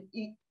Mormon,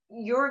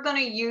 you're going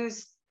to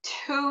use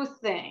two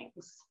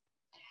things.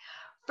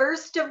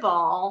 First of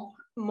all,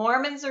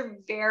 Mormons are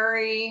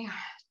very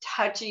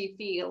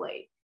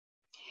touchy-feely.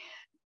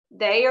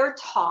 They are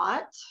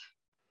taught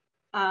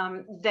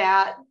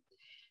that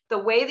the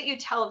way that you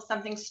tell if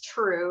something's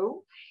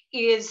true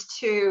is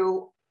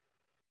to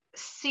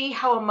see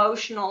how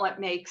emotional it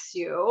makes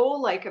you.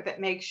 Like if it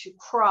makes you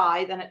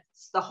cry, then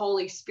it's the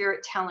Holy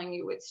Spirit telling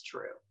you it's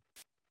true.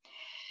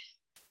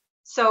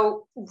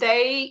 So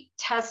they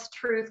test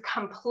truth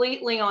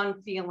completely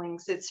on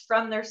feelings. It's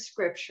from their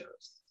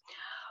scriptures.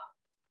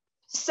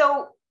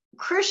 So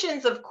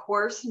Christians, of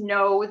course,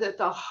 know that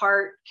the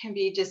heart can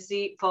be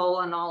deceitful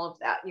and all of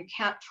that. You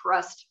can't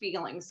trust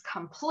feelings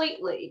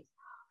completely.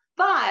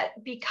 But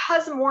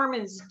because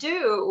Mormons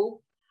do,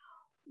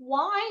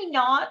 why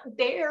not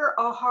bear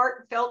a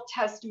heartfelt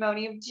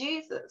testimony of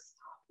Jesus?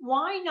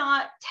 Why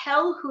not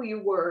tell who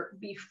you were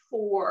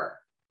before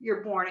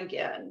your born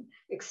again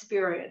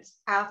experience,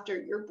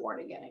 after your born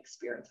again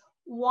experience?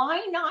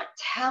 Why not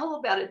tell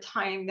about a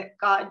time that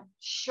God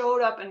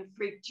showed up and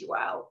freaked you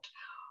out?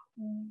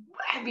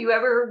 Have you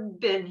ever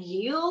been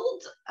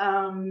healed?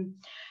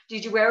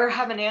 Did you ever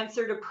have an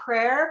answer to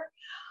prayer?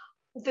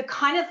 The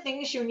kind of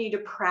things you need to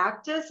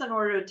practice in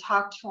order to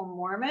talk to a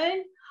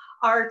Mormon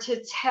are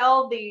to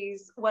tell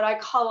these, what I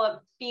call it,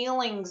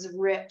 feelings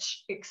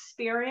rich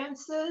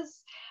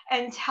experiences,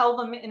 and tell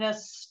them in a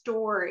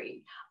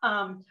story.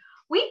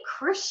 We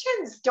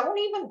Christians don't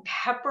even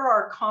pepper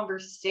our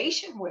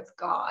conversation with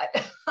God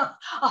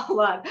a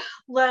lot,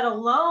 let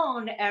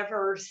alone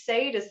ever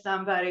say to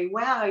somebody,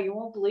 wow, you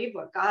won't believe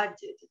what God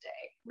did today,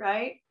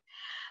 right?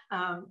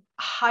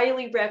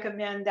 Highly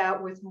recommend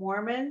that with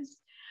Mormons.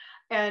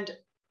 And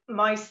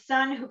my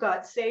son, who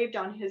got saved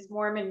on his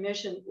Mormon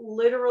mission,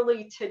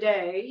 literally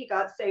today, he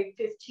got saved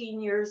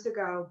 15 years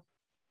ago.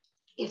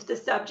 If the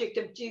subject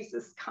of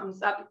Jesus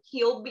comes up,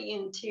 he'll be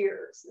in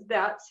tears.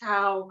 That's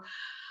how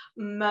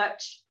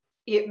much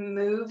it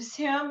moves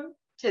him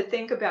to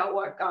think about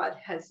what God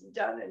has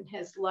done in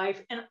his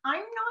life. And I'm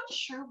not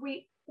sure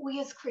we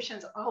as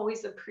Christians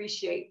always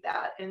appreciate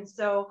that. And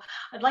so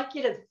I'd like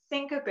you to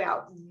think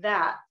about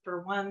that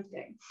for one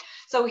thing.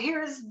 So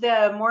here's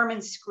the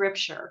Mormon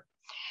scripture.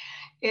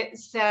 It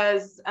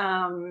says,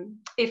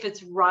 if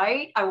it's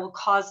right, I will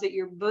cause that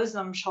your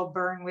bosom shall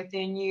burn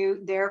within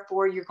you.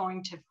 Therefore, you're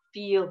going to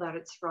feel that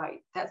it's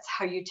right. That's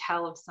how you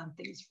tell if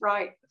something's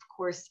right. Of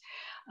course,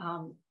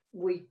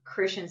 we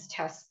Christians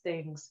test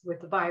things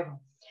with the Bible.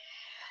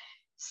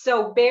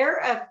 So bear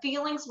a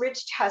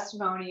feelings-rich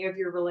testimony of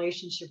your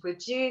relationship with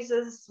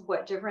Jesus,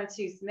 what difference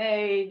he's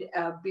made,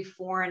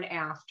 before and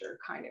after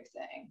kind of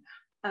thing.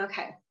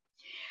 Okay.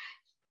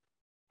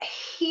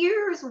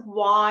 Here's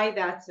why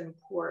that's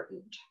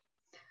important.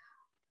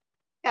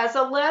 As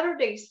a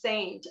Latter-day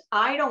Saint,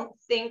 I don't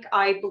think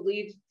I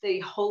believe the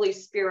Holy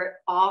Spirit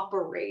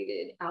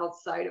operated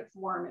outside of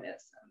Mormonism,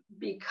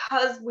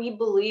 because we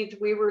believed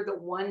we were the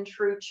one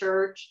true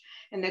church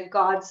and that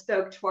God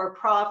spoke to our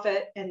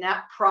prophet and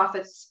that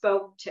prophet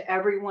spoke to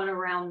everyone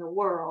around the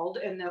world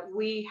and that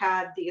we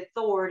had the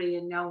authority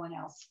and no one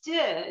else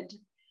did.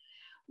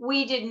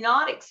 We did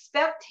not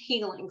expect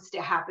healings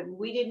to happen.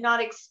 We did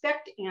not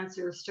expect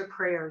answers to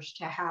prayers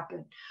to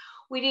happen.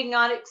 We did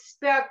not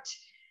expect,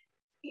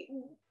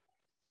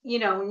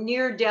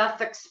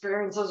 near-death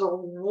experiences or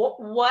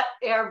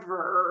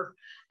whatever.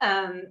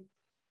 And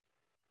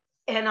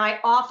I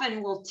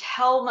often will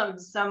tell them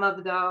some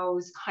of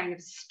those kind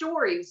of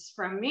stories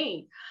from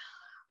me.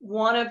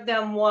 One of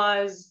them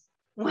was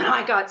when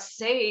I got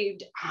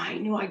saved, I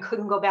knew I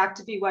couldn't go back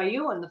to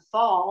BYU in the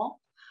fall.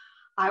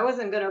 I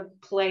wasn't going to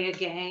play a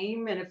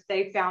game. And if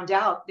they found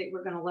out, they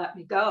were going to let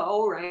me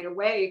go right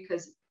away,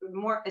 because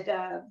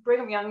the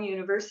Brigham Young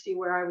University,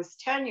 where I was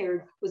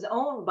tenured, was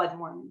owned by the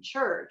Mormon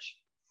Church.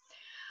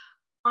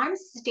 I'm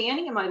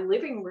standing in my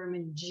living room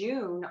in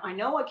June. I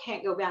know I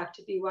can't go back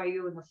to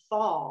BYU in the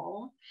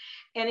fall.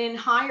 And in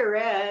higher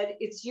ed,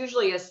 it's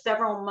usually a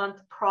several-month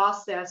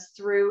process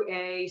through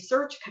a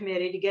search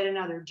committee to get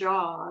another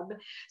job.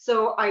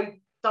 So I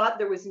thought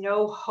there was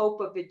no hope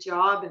of a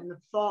job in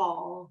the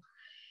fall.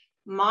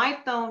 My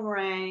phone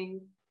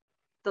rang.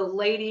 The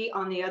lady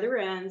on the other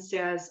end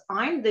says,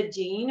 I'm the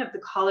dean of the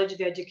College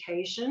of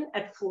Education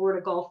at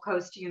Florida Gulf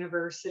Coast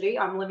University.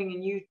 I'm living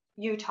in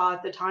Utah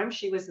at the time.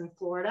 She was in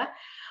Florida.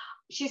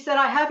 She said,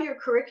 I have your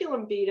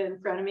curriculum vitae in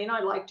front of me and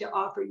I'd like to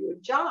offer you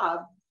a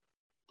job.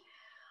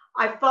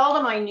 I fall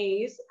to my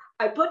knees.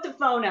 I put the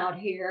phone out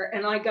here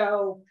and I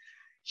go,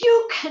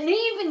 you can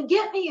even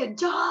get me a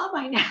job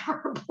I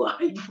never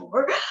applied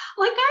for.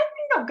 Like, I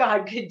didn't know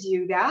God could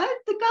do that.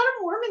 The God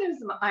of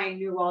Mormonism I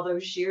knew all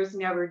those years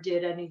never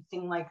did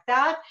anything like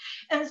that.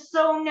 And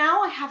so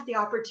now I have the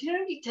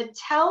opportunity to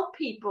tell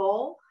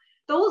people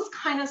those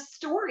kind of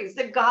stories,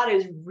 that God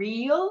is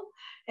real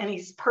and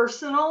he's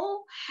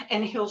personal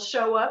and he'll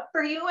show up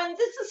for you. And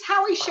this is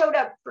how he showed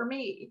up for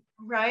me,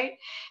 right?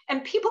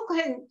 And people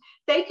can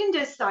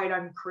decide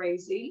I'm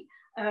crazy.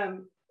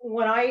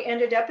 When I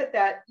ended up at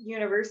that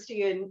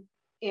university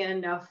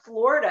in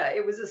Florida,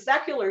 it was a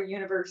secular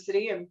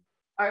university, and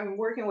I'm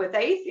working with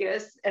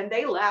atheists, and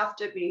they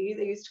laughed at me.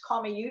 They used to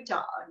call me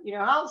Utah.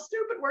 How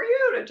stupid were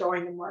you to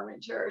join the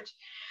Mormon Church?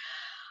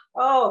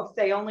 Oh, if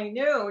they only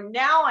knew.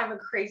 Now I'm a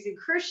crazy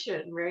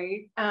Christian,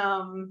 right?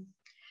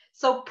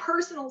 So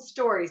personal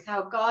stories,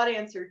 how God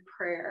answered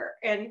prayer,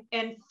 and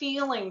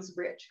feelings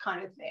rich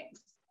kind of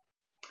things.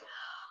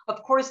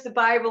 Of course, the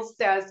Bible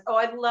says, oh,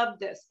 I love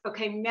this.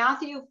 Okay,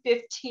 Matthew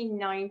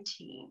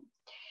 15:19.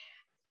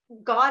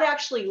 God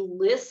actually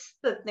lists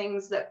the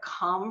things that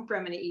come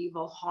from an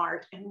evil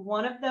heart, and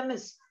one of them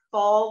is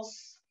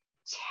false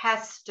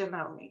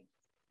testimony.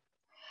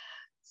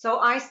 So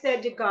I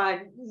said to God,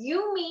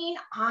 you mean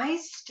I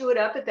stood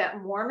up at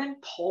that Mormon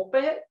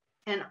pulpit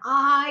and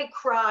I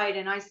cried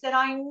and I said,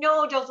 I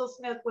know Joseph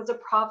Smith was a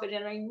prophet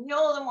and I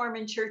know the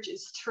Mormon church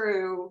is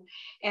true,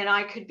 and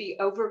I could be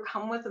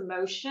overcome with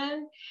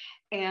emotion,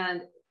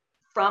 and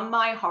from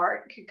my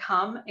heart could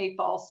come a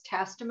false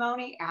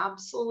testimony?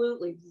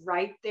 Absolutely,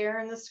 right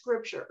there in the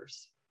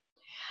scriptures.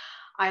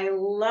 I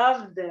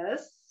love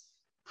this.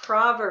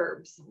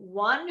 Proverbs,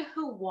 one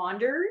who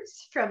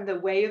wanders from the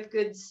way of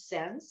good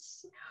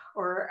sense,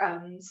 or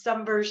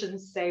some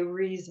versions say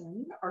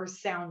reason or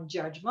sound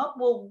judgment,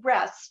 will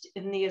rest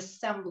in the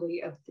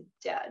assembly of the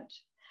dead.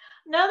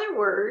 In other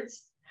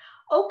words,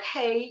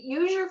 okay,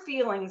 use your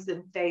feelings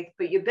in faith,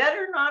 but you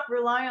better not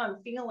rely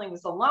on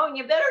feelings alone.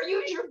 You better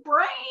use your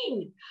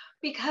brain,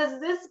 because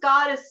this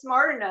God is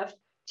smart enough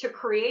to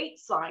create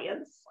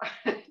science,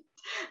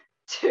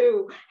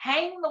 to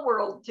hang the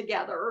world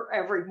together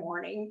every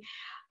morning.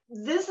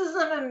 This is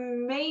an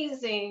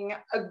amazing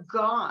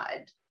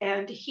God,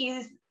 and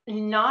he's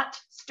not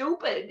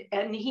stupid,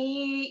 and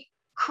he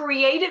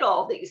created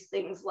all these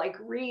things like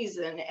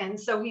reason, and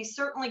so he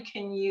certainly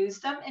can use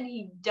them, and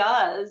he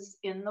does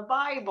in the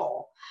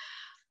Bible.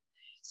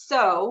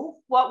 So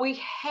what we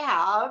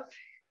have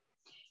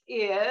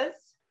is,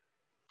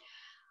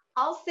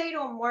 I'll say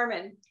to a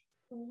Mormon,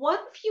 what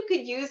if you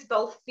could use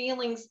both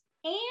feelings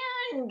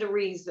and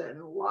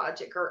reason,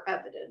 logic, or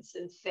evidence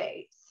in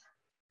faith?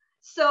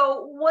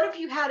 So what if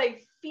you had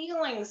a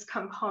feelings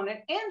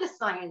component and a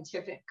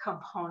scientific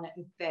component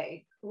in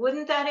faith?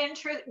 Would that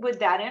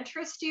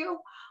interest you?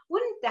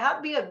 Wouldn't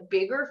that be a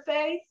bigger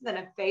faith than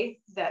a faith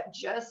that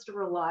just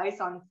relies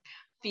on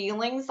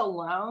feelings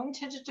alone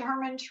to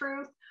determine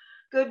truth?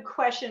 Good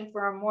question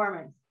for a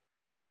Mormon.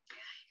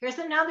 Here's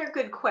another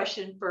good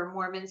question for a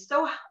Mormon.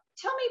 So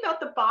tell me about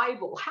the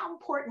Bible. How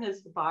important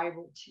is the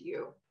Bible to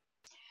you?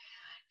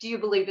 Do you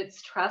believe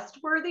it's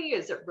trustworthy?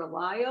 Is it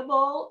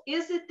reliable?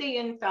 Is it the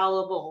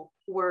infallible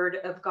word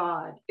of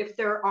God? If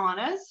they're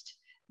honest,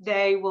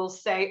 they will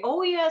say,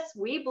 oh yes,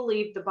 we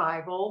believe the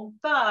Bible,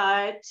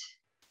 but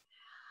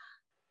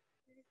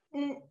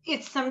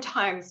it's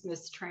sometimes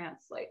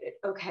mistranslated.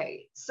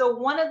 Okay, so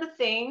one of the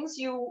things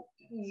you'll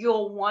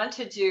want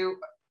to do,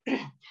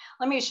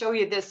 let me show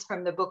you this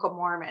from the Book of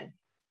Mormon.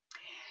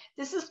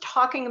 This is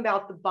talking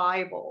about the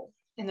Bible.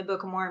 In the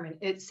Book of Mormon,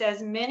 it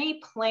says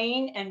many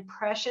plain and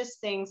precious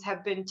things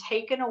have been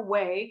taken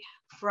away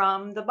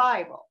from the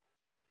Bible.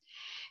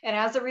 And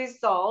as a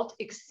result,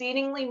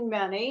 exceedingly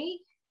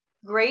many,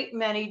 great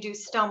many do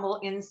stumble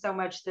in so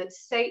much that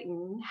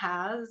Satan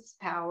has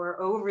power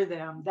over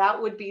them.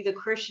 That would be the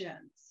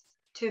Christians.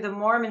 To the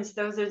Mormons,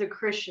 those are the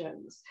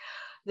Christians.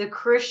 The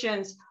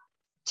Christians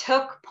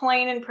took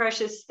plain and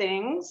precious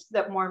things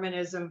that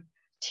Mormonism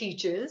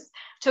teaches,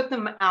 took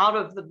them out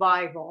of the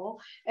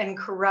Bible and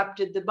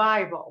corrupted the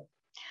Bible.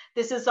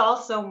 This is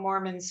also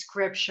Mormon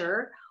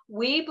scripture.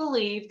 We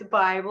believe the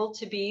Bible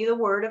to be the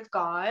word of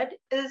God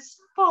as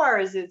far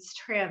as it's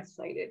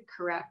translated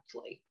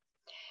correctly.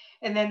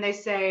 And then they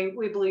say,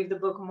 we believe the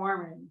Book of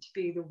Mormon to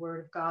be the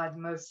word of God,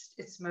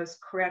 its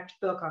most correct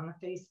book on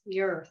the face of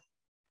the earth.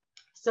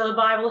 So the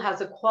Bible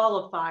has a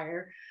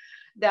qualifier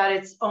that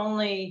it's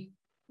only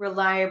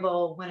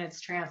reliable when it's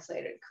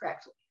translated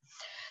correctly.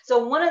 So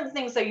one of the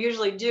things I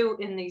usually do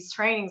in these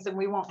trainings, and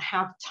we won't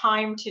have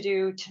time to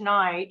do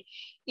tonight,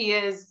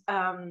 is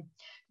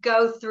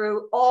go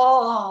through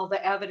all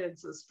the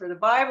evidences for the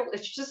Bible.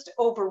 It's just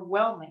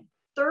overwhelming.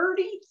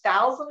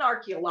 30,000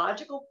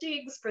 archaeological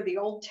digs for the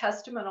Old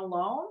Testament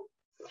alone.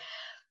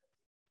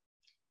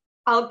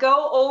 I'll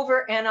go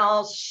over and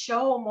I'll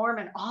show a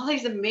Mormon all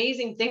these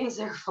amazing things.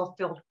 They're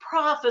fulfilled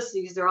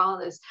prophecies. There are all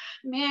this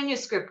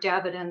manuscript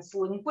evidence,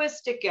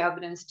 linguistic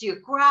evidence,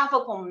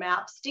 geographical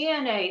maps,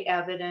 DNA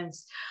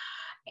evidence,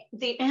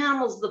 the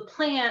animals, the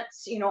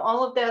plants,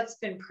 all of that's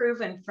been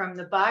proven from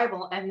the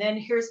Bible. And then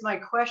here's my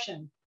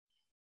question.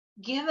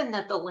 Given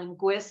that the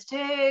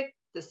linguistic,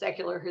 the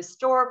secular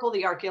historical,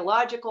 the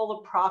archaeological,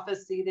 the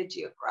prophecy, the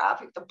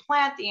geographic, the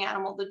plant, the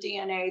animal, the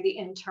DNA, the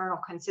internal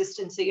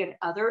consistency, and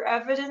other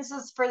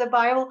evidences for the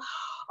Bible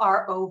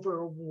are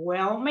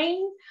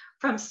overwhelming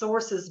from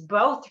sources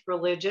both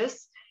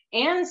religious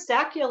and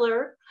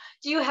secular,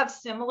 do you have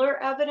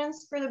similar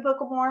evidence for the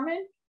Book of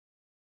Mormon?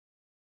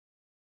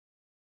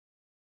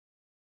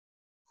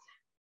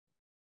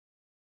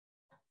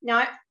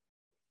 Now,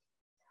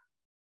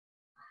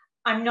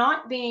 I'm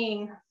not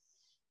being,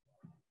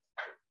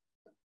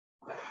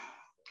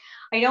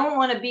 I don't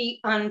want to be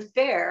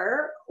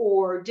unfair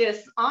or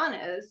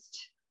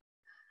dishonest,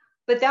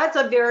 but that's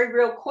a very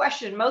real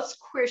question. Most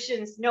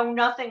Christians know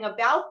nothing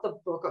about the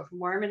Book of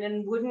Mormon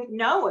and wouldn't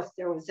know if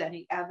there was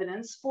any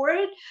evidence for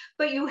it.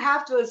 But you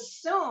have to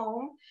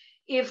assume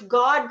if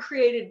God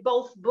created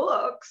both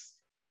books,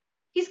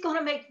 he's going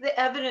to make the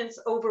evidence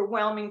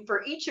overwhelming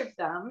for each of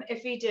them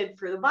if he did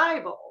for the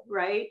Bible,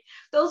 right?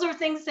 Those are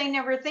things they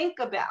never think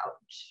about.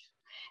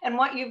 And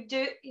what you've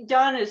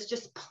done is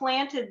just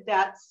planted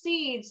that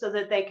seed so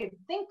that they can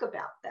think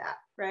about that,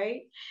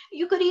 right?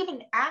 You could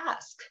even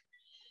ask,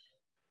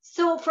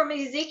 So from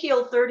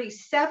Ezekiel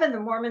 37, the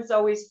Mormons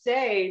always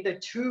say the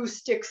two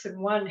sticks in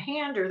one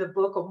hand are the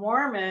Book of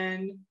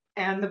Mormon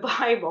and the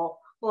Bible.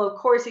 Well, of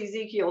course,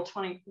 Ezekiel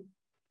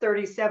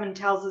 37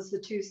 tells us the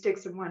two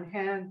sticks in one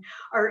hand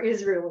are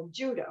Israel and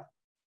Judah.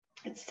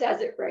 It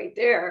says it right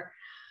there.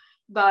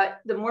 But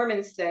the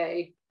Mormons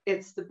say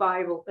it's the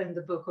Bible and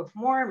the Book of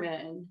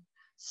Mormon.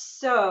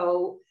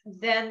 So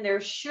then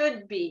there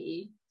should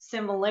be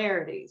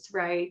similarities,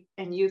 right?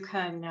 And you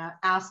can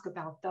ask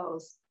about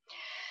those.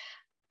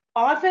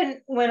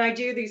 Often when I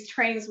do these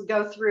trainings, we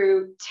go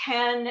through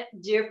 10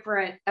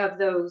 different of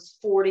those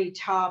 40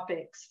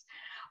 topics.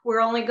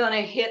 We're only going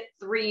to hit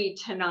 3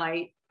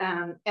 tonight,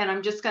 and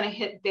I'm just going to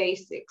hit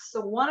basics.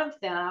 So one of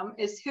them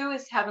is, who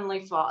is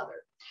Heavenly Father?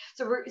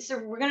 So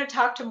we're going to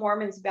talk to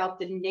Mormons about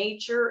the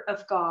nature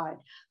of God.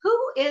 Who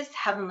is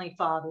Heavenly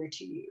Father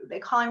to you? They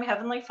call him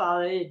Heavenly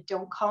Father. They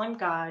don't call him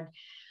God.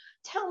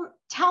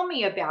 Tell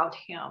me about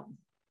him.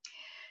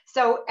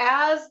 So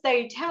as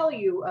they tell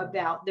you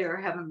about their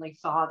Heavenly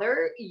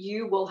Father,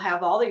 you will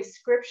have all these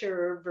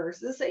scripture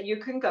verses that you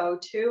can go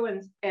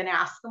to and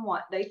ask them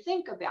what they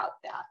think about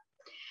that.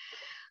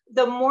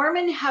 The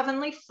Mormon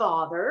Heavenly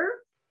Father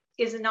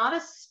is not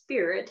a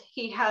spirit.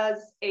 He has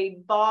a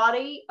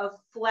body of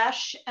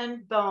flesh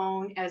and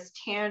bone as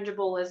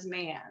tangible as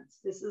man's.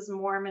 This is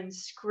Mormon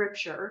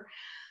scripture.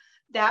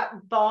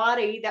 That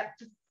body, that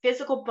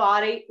physical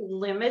body,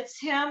 limits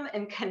him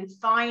and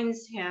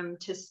confines him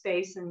to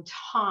space and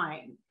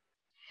time.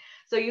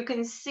 So you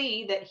can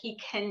see that he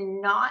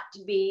cannot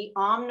be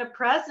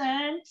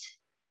omnipresent.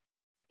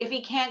 If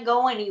he can't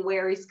go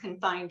anywhere, he's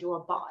confined to a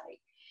body.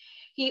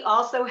 He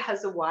also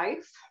has a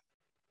wife,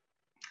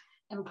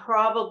 and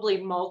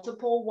probably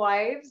multiple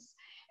wives.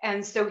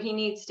 And so he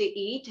needs to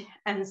eat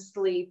and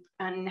sleep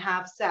and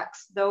have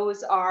sex.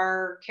 Those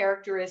are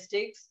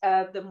characteristics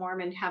of the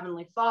Mormon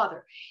Heavenly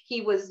Father.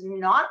 He was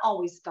not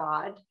always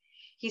God.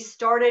 He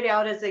started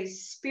out as a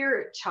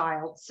spirit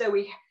child. So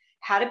he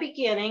had a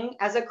beginning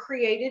as a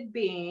created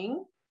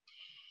being.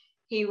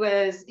 There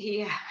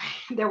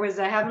was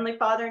a Heavenly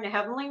Father and a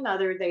Heavenly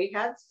Mother. They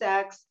had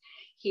sex.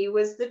 He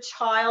was the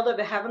child of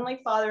a Heavenly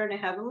Father and a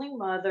Heavenly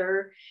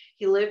Mother.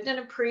 He lived in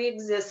a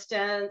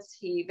pre-existence.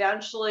 He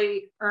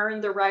eventually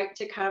earned the right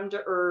to come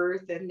to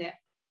Earth and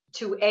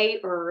to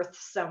a Earth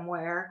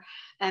somewhere.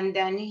 And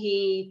then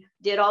he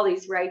did all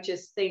these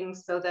righteous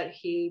things so that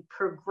he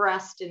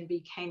progressed and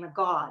became a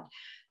God.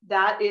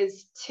 That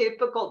is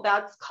typical.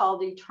 That's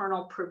called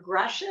eternal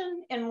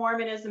progression in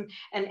Mormonism.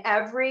 And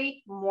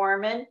every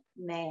Mormon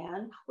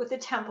man with a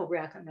temple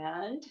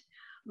recommend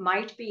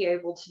might be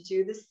able to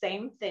do the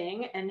same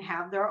thing and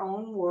have their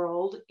own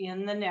world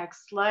in the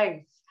next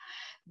life.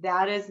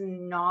 That is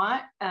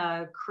not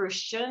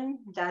Christian.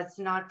 That's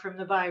not from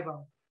the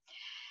Bible.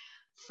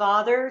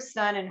 Father,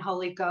 Son, and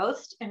Holy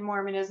Ghost in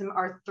Mormonism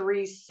are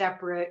 3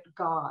 separate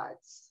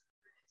gods.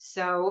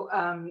 So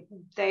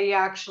they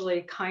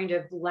actually kind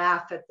of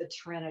laugh at the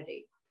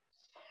Trinity.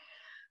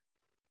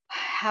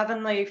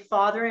 Heavenly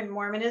Father in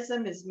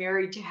Mormonism is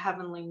married to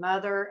Heavenly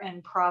Mother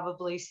and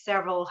probably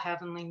several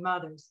Heavenly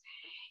Mothers.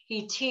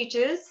 He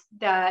teaches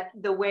that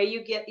the way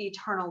you get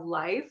eternal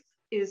life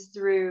is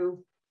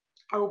through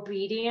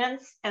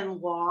obedience and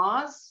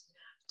laws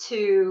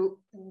to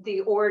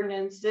the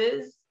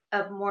ordinances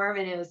of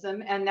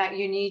Mormonism, and that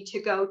you need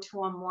to go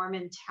to a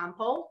Mormon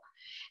temple.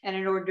 And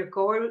in order to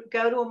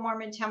go to a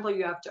Mormon temple,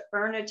 you have to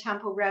earn a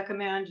temple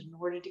recommend. In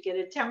order to get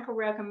a temple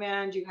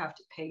recommend, you have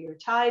to pay your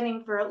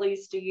tithing for at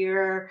least a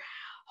year,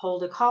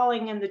 hold a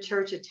calling in the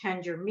church,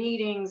 attend your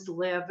meetings,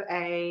 live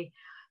a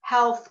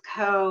health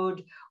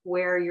code,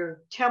 wear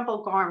your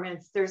temple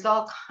garments. There's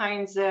all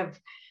kinds of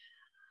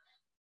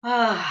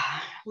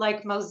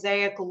like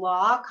Mosaic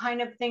law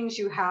kind of things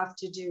you have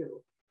to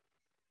do.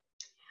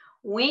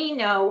 We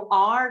know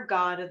our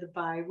God of the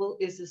Bible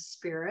is a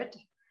spirit.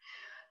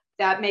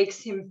 That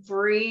makes him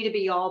free to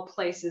be all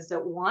places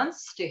at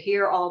once, to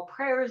hear all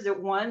prayers at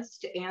once,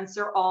 to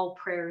answer all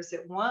prayers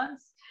at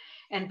once.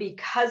 And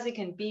because he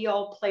can be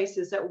all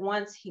places at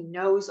once, he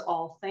knows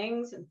all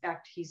things. In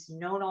fact, he's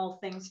known all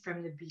things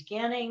from the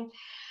beginning,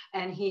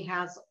 and he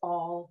has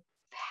all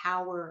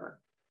power.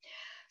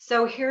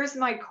 So here's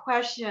my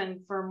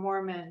question for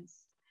Mormons.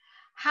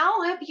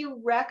 How have you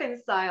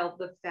reconciled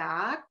the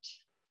fact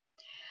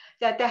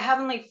that the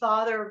Heavenly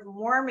Father of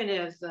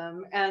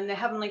Mormonism and the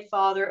Heavenly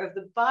Father of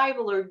the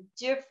Bible are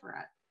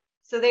different?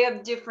 So they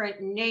have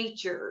different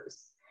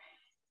natures.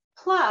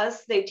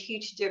 Plus, they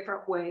teach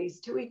different ways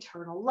to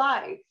eternal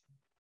life.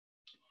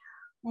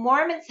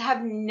 Mormons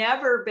have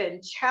never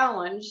been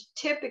challenged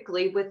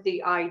typically with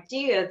the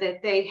idea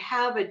that they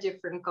have a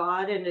different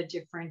God and a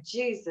different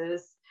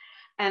Jesus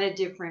and a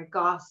different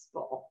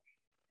gospel.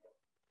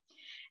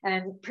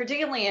 And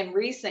particularly in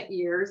recent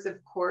years, of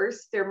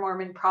course, their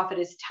Mormon prophet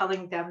is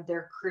telling them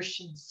they're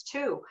Christians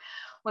too.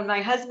 When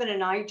my husband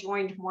and I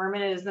joined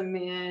Mormonism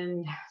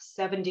in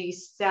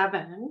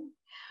 '77,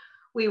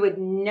 we would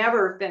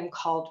never have been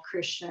called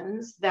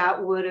Christians.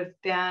 That would have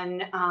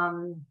been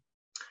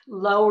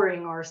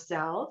lowering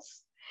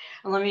ourselves.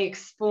 And let me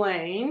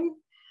explain.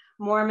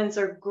 Mormons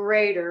are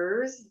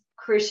graders,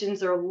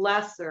 Christians are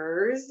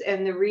lessers.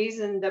 And the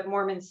reason that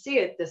Mormons see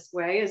it this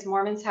way is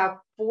Mormons have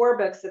 4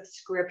 books of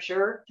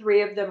scripture.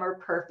 3 of them are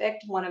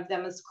perfect. 1 of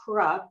them is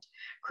corrupt.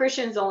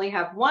 Christians only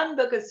have 1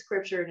 book of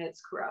scripture and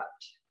it's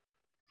corrupt.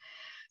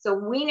 So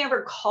we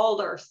never called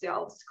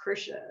ourselves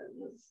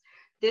Christians.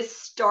 This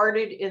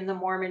started in the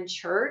Mormon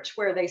church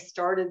where they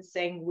started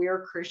saying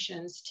we're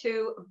Christians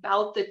too,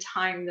 about the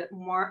time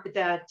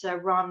that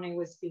Romney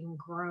was being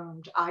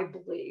groomed, I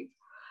believe,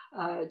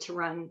 to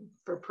run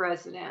for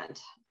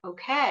president.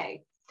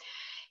 Okay.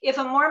 If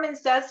a Mormon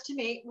says to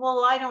me,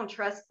 well, I don't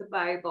trust the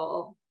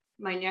Bible,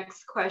 my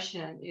next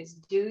question is,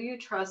 do you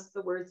trust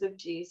the words of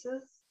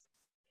Jesus?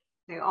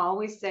 They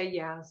always say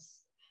yes.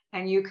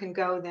 And you can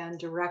go then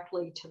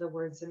directly to the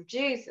words of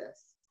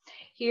Jesus.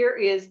 Here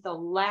is the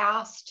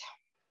last.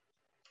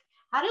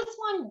 How does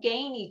one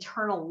gain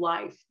eternal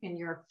life in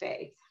your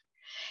faith?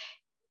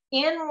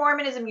 In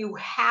Mormonism, you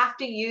have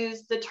to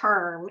use the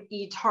term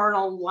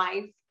eternal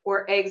life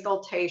or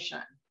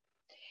exaltation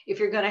if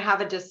you're going to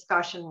have a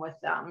discussion with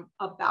them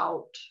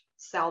about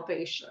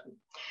salvation.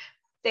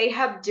 They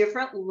have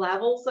different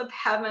levels of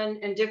heaven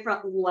and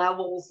different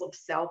levels of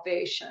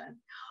salvation.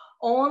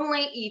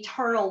 Only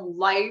eternal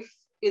life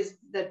is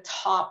the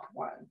top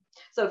one.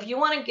 So if you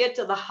want to get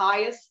to the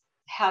highest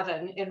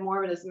heaven in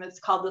Mormonism, it's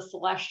called the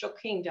celestial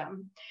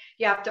kingdom.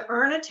 You have to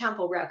earn a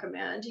temple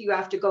recommend. You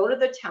have to go to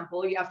the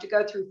temple. You have to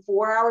go through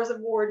 4 hours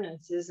of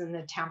ordinances in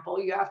the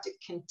temple. You have to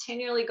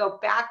continually go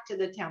back to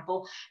the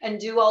temple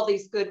and do all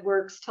these good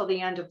works till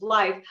the end of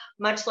life,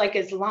 much like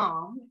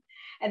Islam.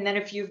 And then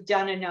if you've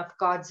done enough,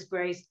 God's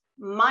grace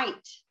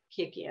might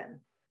kick in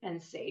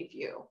and save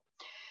you.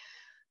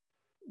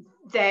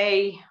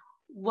 They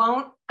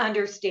won't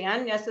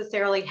understand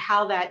necessarily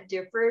how that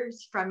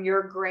differs from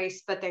your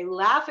grace, but they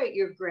laugh at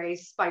your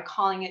grace by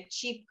calling it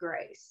cheap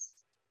grace.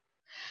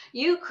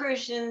 You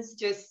Christians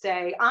just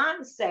say,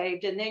 I'm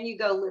saved, and then you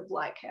go live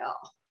like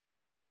hell.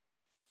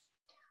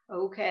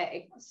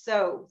 Okay,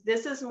 so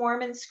this is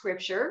Mormon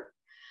scripture,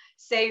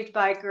 saved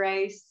by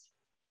grace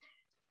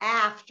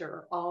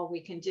after all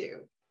we can do.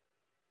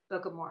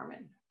 Book of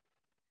Mormon.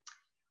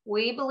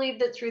 We believe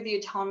that through the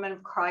atonement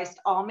of Christ,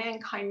 all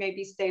mankind may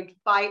be saved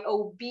by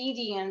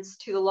obedience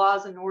to the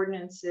laws and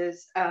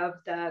ordinances of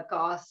the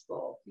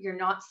gospel. You're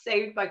not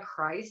saved by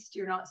Christ.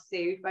 You're not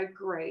saved by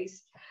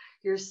grace.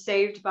 You're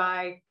saved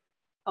by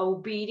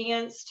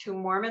obedience to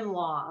Mormon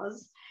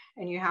laws,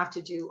 and you have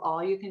to do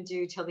all you can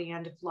do till the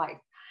end of life.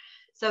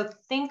 So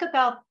think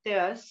about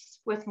this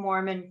with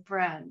Mormon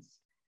friends.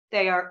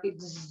 They are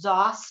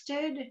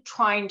exhausted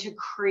trying to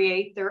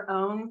create their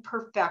own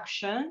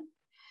perfection,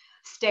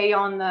 stay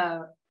on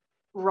the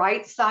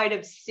right side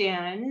of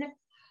sin,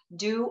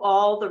 do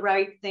all the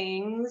right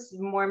things.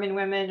 Mormon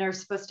women are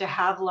supposed to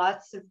have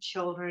lots of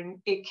children.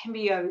 It can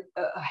be a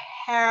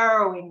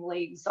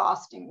harrowingly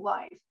exhausting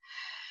life.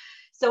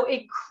 So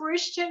a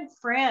Christian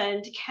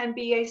friend can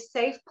be a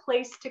safe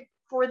place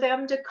for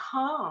them to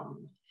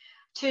come,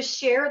 to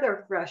share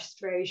their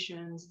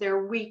frustrations,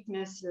 their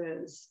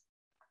weaknesses,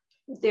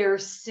 their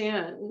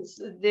sins,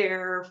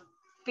 their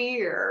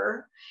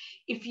fear,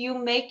 if you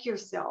make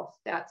yourself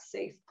that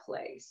safe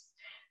place.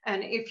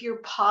 And if you're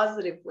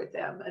positive with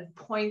them and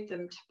point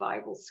them to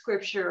Bible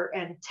scripture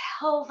and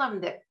tell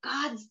them that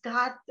God's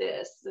got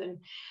this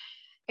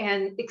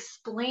and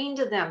explain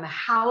to them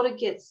how to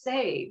get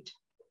saved.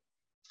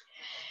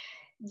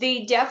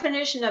 The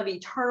definition of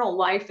eternal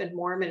life in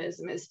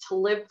Mormonism is to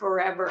live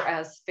forever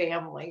as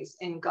families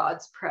in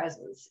God's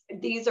presence.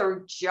 These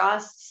are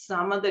just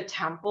some of the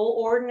temple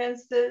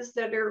ordinances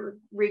that are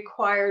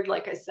required.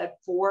 Like I said,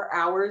 4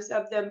 hours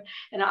of them.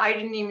 And I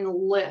didn't even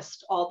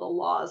list all the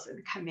laws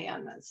and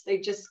commandments. They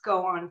just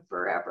go on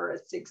forever.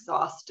 It's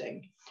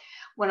exhausting.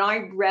 When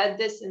I read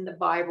this in the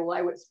Bible,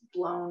 I was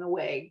blown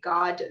away.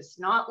 God does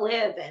not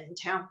live in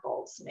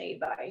temples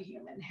made by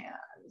human hands.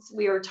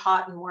 We are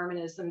taught in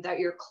Mormonism that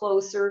you're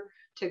closer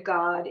to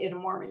God in a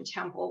Mormon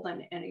temple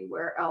than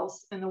anywhere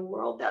else in the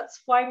world.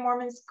 That's why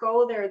Mormons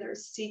go there. They're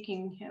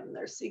seeking him.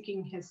 They're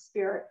seeking his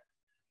spirit.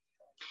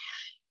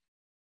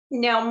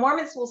 Now,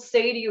 Mormons will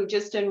say to you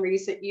just in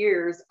recent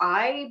years,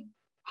 I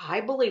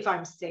believe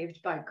I'm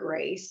saved by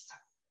grace,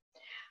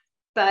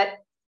 but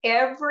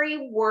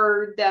every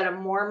word that a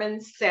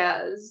Mormon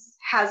says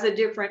has a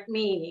different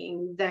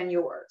meaning than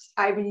yours.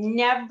 I've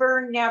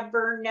never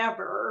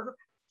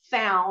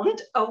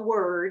found a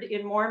word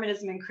in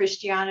Mormonism and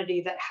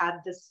Christianity that had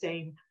the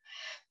same.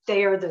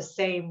 They are the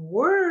same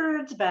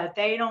words, but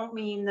they don't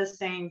mean the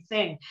same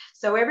thing.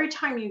 So every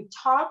time you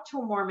talk to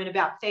a Mormon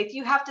about faith,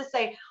 you have to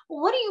say,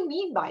 well, what do you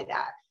mean by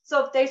that?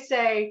 So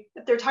if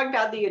they're talking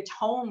about the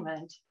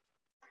atonement,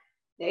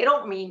 they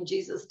don't mean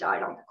Jesus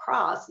died on the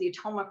cross. The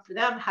atonement for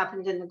them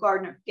happened in the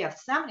Garden of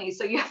Gethsemane.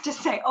 So you have to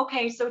say,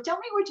 okay, so tell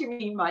me what you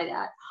mean by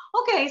that.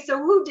 Okay, so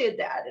who did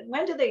that? And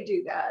when did they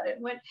do that?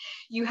 And when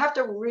you have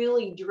to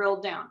really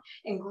drill down.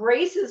 And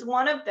grace is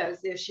one of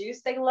those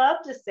issues. They love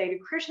to say to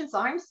Christians,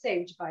 I'm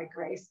saved by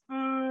grace.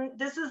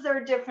 This is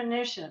their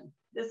definition.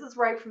 This is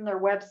right from their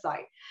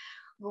website.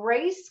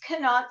 Grace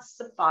cannot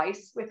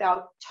suffice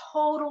without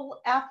total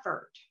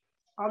effort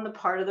on the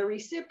part of the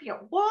recipient.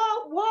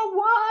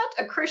 What?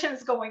 A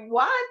Christian's going,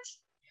 what?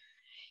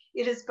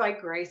 It is by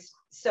grace.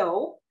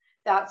 So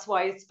that's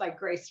why it's by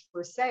grace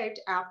we're saved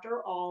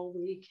after all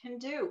we can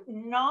do.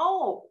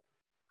 No.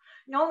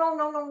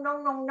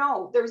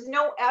 There's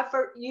no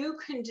effort you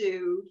can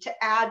do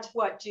to add to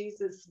what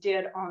Jesus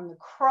did on the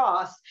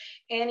cross.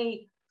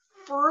 Any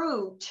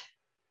fruit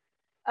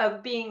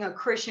of being a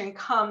Christian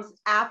comes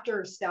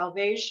after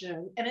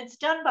salvation, and it's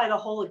done by the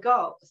Holy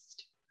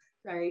Ghost,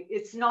 right?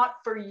 It's not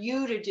for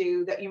you to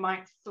do, that you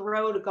might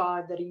throw to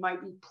God, that he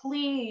might be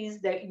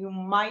pleased, that you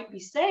might be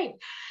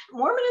saved.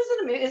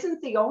 Mormonism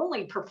isn't the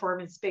only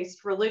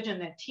performance-based religion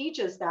that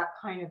teaches that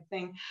kind of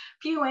thing.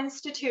 Pew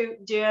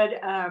Institute did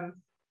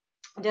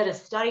a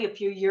study a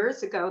few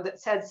years ago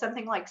that said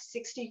something like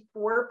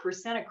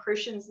 64% of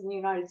Christians in the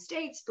United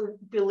States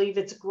believe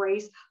it's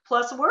grace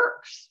plus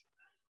works.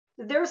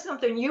 There's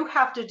something you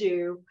have to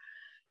do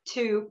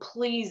to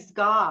please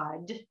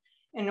God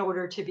in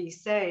order to be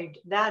saved.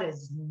 That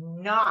is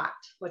not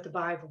what the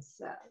Bible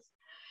says.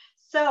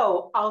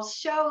 So I'll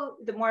show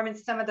the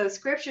Mormons some of those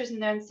scriptures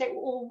and then say,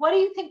 well, what do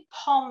you think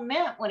Paul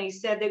meant when he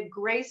said that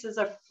grace is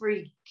a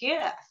free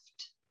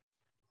gift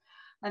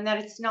and that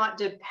it's not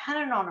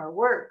dependent on our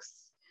works?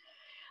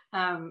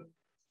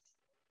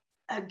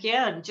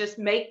 Again, just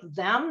make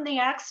them the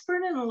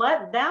expert and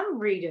let them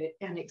read it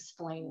and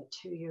explain it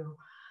to you.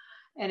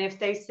 And if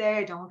they say,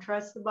 I don't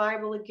trust the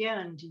Bible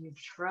again, do you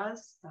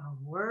trust the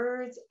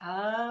words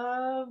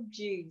of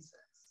Jesus?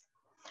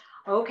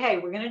 Okay,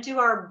 we're going to do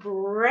our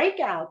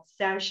breakout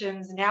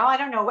sessions now. I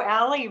don't know,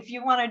 Alli, if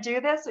you want to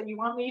do this or you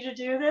want me to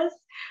do this.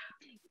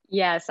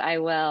 Yes, I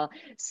will.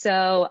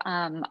 So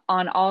on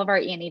all of our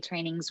E&E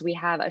trainings, we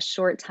have a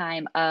short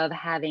time of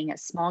having a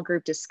small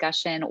group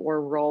discussion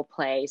or role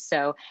play.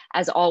 So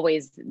as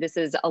always, this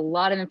is a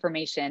lot of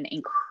information,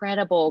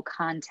 incredible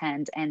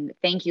content. And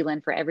thank you, Lynn,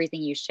 for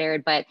everything you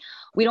shared. But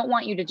we don't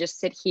want you to just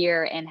sit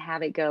here and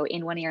have it go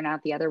in one ear and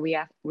out the other. We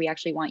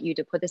actually want you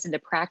to put this into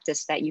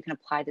practice, that you can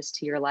apply this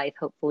to your life,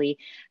 hopefully,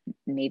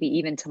 maybe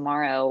even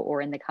tomorrow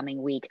or in the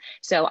coming week.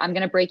 So I'm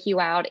going to break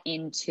you out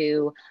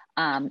into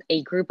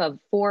a group of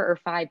 4 or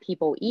 5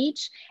 people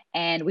each,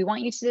 and we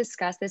want you to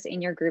discuss this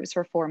in your groups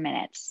for 4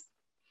 minutes.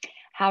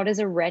 How does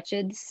a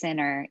wretched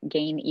sinner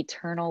gain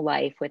eternal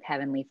life with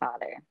Heavenly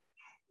Father?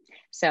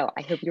 So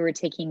I hope you were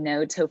taking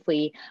notes,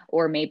 hopefully,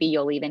 or maybe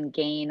you'll even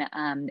gain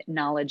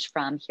knowledge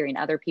from hearing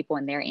other people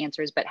and their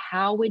answers, but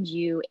how would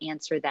you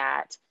answer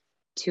that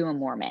to a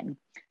Mormon?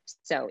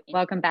 So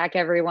welcome back,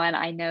 everyone.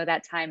 I know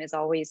that time is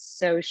always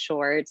so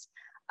short.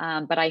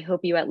 But I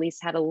hope you at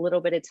least had a little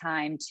bit of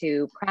time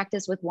to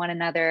practice with one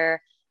another,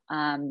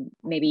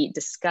 maybe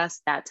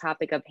discuss that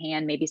topic of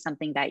hand, maybe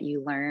something that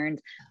you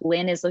learned.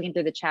 Lynn is looking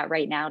through the chat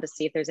right now to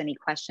see if there's any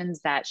questions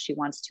that she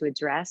wants to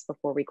address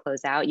before we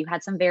close out. You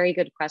had some very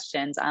good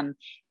questions,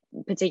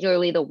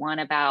 particularly the one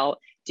about,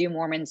 do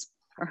Mormons,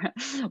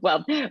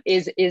 well,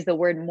 is the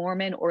word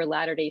Mormon or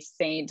Latter-day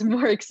Saint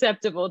more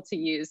acceptable to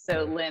use?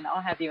 So Lynn,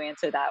 I'll have you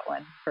answer that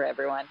one for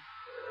everyone.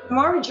 The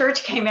Mormon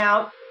Church came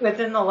out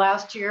within the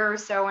last year or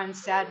so and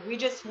said, we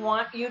just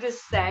want you to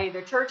say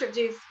the Church of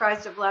Jesus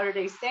Christ of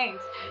Latter-day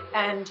Saints.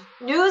 And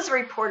news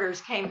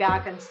reporters came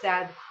back and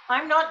said,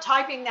 I'm not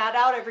typing that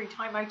out every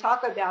time I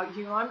talk about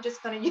you. I'm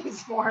just going to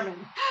use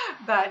Mormon.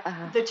 But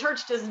the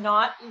church does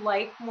not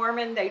like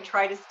Mormon. They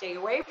try to stay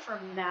away from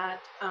that,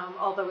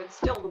 although it's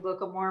still the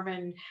Book of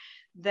Mormon.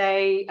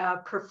 They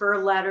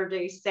prefer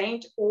Latter-day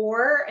Saint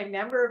or a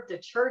member of the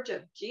Church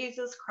of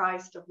Jesus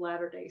Christ of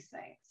Latter-day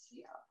Saints.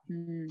 Yeah.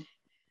 Mm-hmm.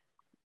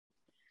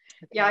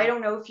 Okay. Yeah, I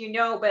don't know if you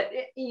know, but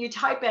you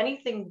type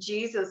anything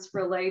Jesus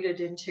related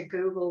into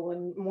Google,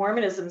 and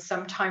Mormonism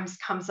sometimes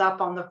comes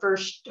up on the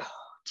first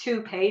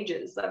 2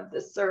 pages of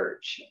the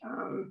search.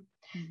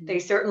 They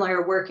certainly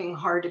are working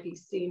hard to be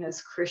seen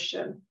as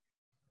Christian.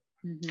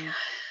 Mm-hmm.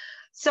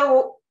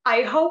 So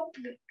I hope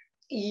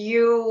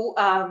you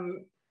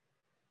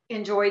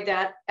enjoyed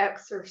that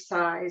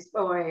exercise.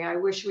 Boy, I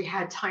wish we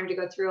had time to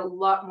go through a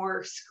lot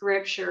more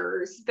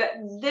scriptures, but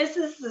this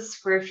is the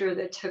scripture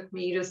that took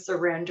me to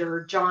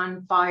surrender.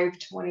 John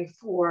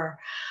 5:24.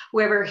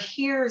 Whoever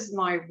hears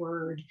my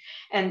word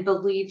and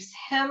believes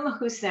him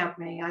who sent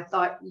me, I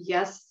thought,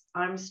 yes,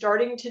 I'm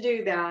starting to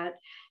do that,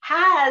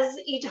 has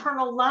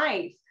eternal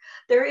life.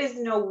 There is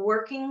no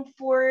working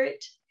for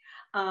it,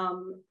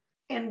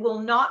 and will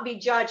not be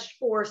judged,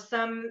 or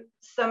some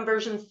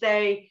versions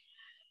say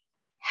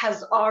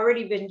has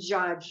already been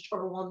judged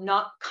or will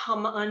not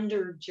come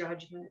under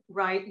judgment,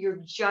 right?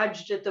 You're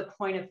judged at the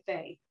point of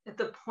faith. At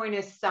the point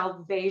of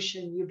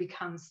salvation, you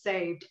become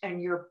saved and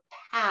you're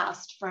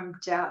passed from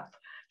death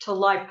to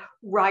life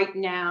right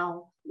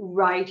now,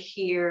 right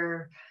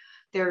here.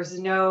 There's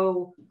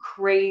no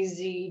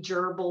crazy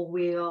gerbil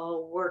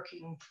wheel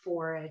working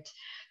for it.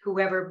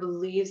 Whoever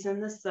believes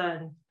in the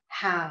Son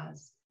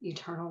has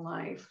eternal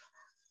life.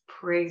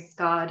 Praise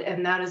God.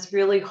 And that is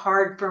really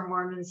hard for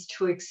Mormons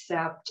to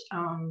accept.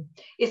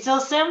 It's so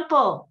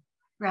simple,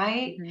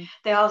 right?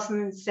 They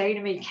often say to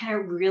me, can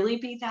it really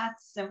be that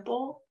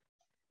simple?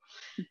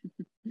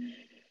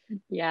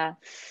 Yeah.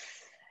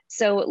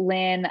 So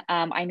Lynn,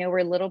 I know we're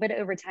a little bit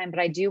over time, but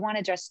I do want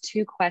to address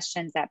two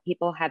questions that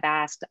people have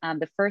asked.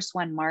 The first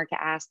one Mark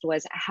asked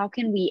was, how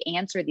can we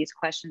answer these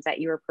questions that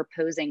you are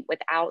proposing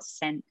without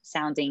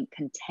sounding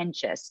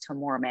contentious to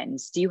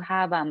Mormons? Do you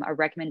have a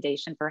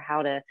recommendation for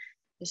how to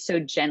so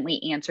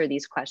gently answer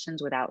these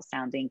questions without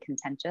sounding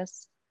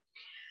contentious?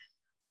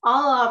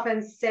 I'll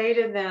often say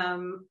to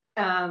them,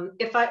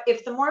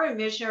 if the Mormon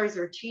missionaries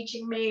are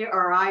teaching me,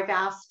 or I've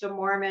asked a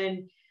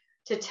Mormon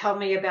to tell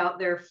me about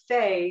their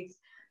faith,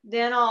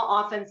 then I'll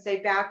often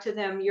say back to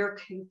them, you're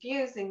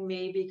confusing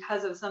me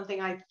because of something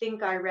I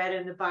think I read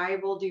in the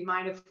Bible. Do you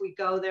mind if we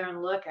go there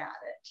and look at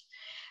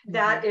it?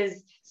 That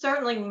is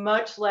certainly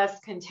much less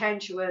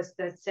contentious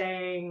than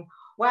saying,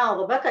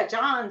 well, the book of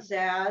John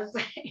says,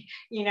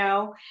 you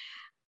know,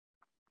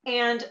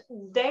 and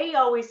they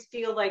always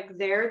feel like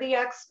they're the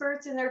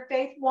experts in their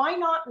faith. Why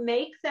not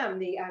make them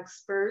the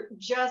expert?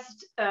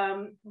 Just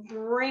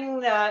bring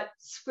that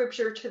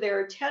scripture to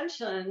their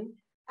attention,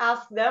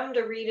 ask them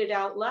to read it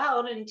out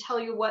loud and tell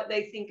you what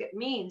they think it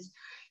means.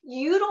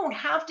 You don't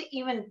have to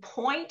even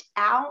point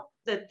out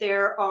that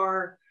there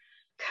are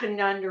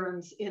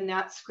conundrums in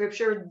that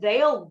scripture.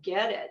 They'll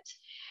get it.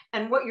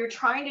 And what you're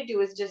trying to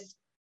do is just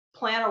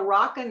plant a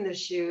rock in the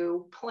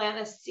shoe, plant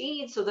a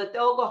seed so that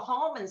they'll go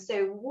home and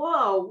say,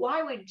 whoa,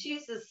 why would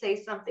Jesus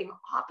say something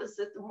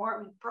opposite the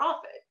Mormon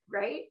prophet,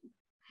 right?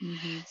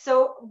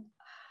 So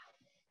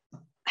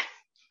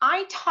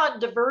I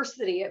taught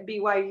diversity at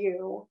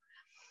BYU.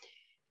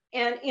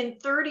 And in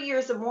 30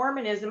 years of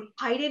Mormonism,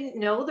 I didn't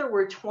know there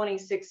were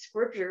 26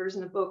 scriptures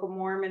in the Book of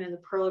Mormon and the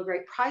Pearl of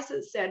Great Price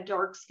that said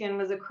dark skin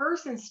was a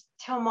curse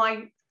until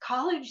my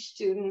college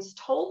students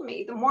told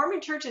me. The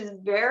Mormon Church is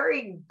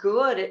very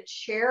good at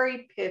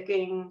cherry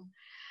picking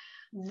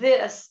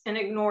this and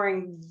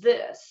ignoring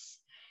this.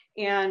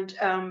 And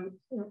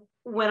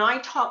when I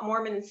taught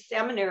Mormon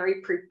seminary,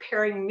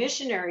 preparing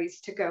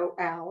missionaries to go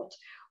out,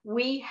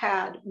 we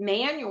had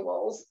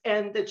manuals,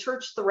 and the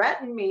church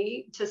threatened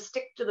me to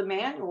stick to the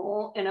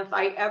manual. And if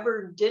I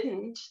ever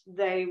didn't,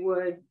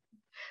 the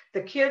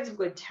kids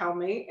would tell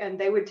me, and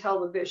they would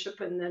tell the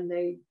bishop, and then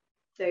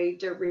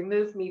they'd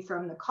remove me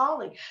from the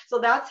calling. So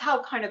that's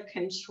how kind of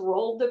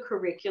controlled the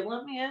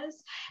curriculum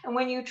is. And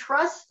when you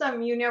trust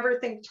them, you never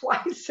think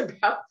twice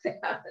about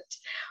that.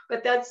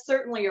 But that's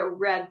certainly a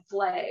red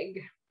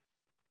flag.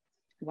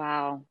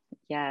 Wow.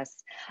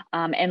 Yes.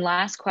 And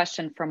last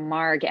question from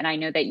Mark, and I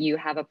know that you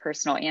have a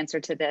personal answer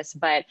to this,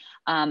 but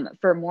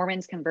for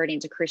Mormons converting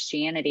to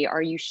Christianity,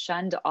 are you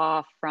shunned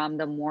off from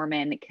the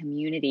Mormon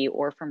community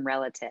or from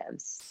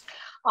relatives?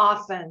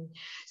 Often.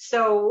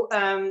 So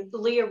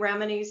Leah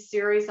Remini's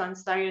series on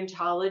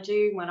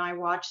Scientology, when I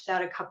watched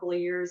that a couple of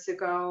years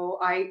ago,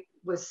 I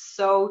was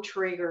so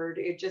triggered.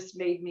 It just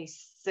made me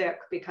sick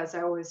because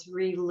I was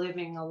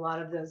reliving a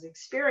lot of those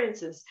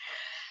experiences.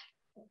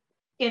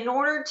 In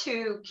order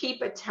to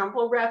keep a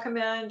temple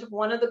recommend,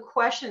 one of the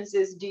questions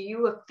is, do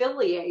you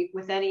affiliate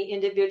with any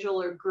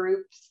individual or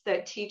groups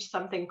that teach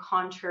something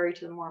contrary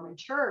to the Mormon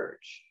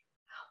Church?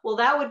 Well,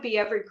 that would be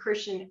every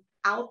Christian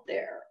out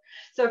there.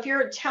 So if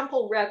you're a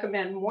temple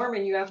recommend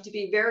Mormon, you have to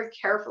be very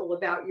careful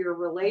about your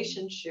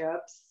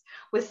relationships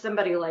with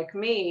somebody like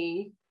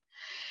me.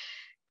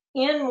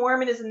 In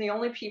Mormonism, the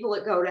only people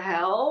that go to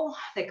hell,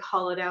 they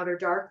call it outer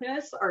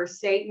darkness, are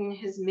Satan,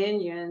 his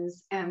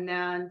minions, and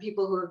then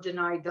people who have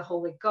denied the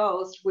Holy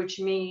Ghost,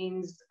 which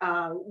means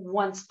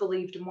once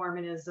believed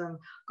Mormonism,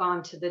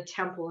 gone to the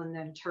temple and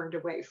then turned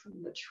away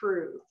from the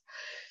truth.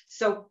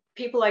 So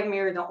people like me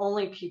are the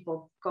only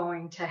people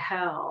going to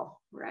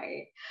hell,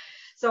 right?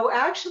 So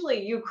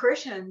actually, you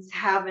Christians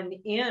have an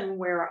in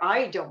where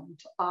I don't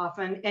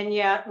often, and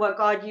yet what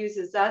God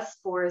uses us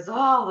for is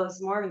all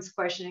those Mormons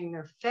questioning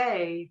their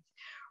faith,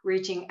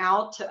 reaching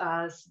out to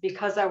us.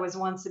 Because I was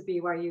once a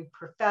BYU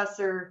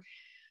professor,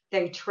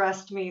 they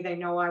trust me. They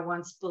know I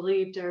once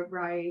believed it,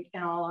 right?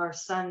 And all our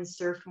sons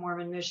served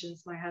Mormon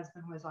missions. My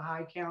husband was a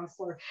high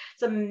counselor.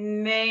 It's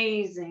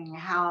amazing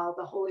how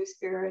the Holy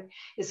Spirit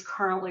is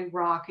currently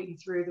rocking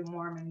through the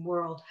Mormon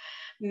world.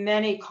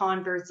 Many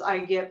converts, I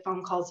get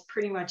phone calls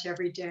pretty much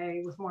every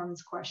day with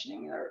Mormons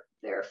questioning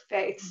their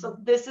faith. So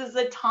this is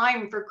a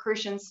time for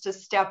Christians to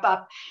step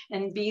up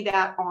and be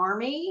that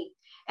army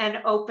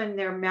and open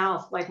their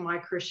mouth like my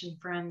Christian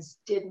friends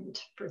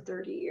didn't for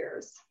 30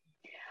 years.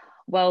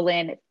 Well,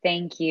 Lynn,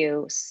 thank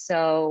you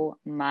so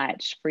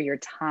much for your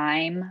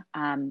time.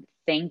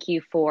 Thank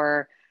you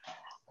for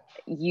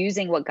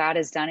using what God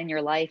has done in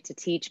your life to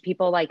teach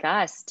people like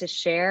us, to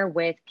share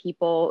with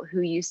people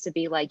who used to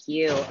be like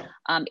you.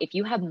 If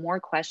you have more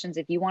questions,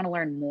 if you want to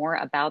learn more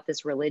about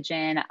this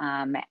religion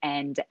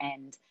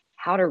and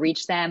how to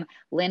reach them,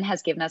 Lynn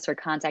has given us her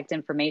contact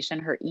information,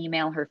 her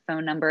email, her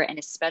phone number, and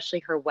especially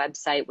her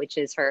website, which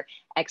is her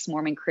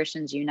Ex-Mormon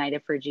Christians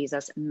United for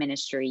Jesus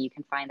ministry. You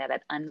can find that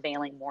at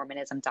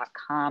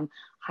unveilingmormonism.com.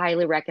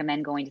 highly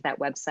recommend going to that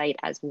website,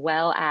 as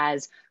well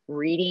as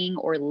reading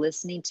or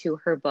listening to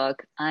her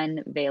book,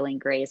 Unveiling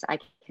Grace. I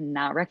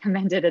cannot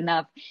recommend it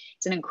enough.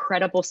 It's an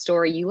incredible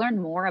story. You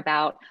learn more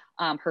about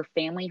her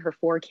family, her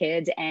 4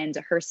 kids, and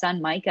her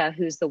son, Micah,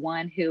 who's the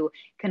one who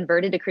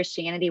converted to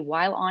Christianity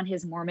while on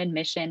his Mormon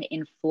mission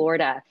in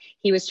Florida.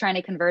 He was trying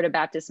to convert a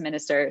Baptist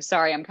minister.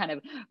 Sorry, I'm kind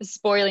of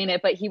spoiling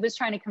it, but he was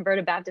trying to convert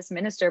a Baptist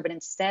minister, but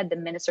instead the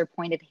minister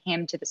pointed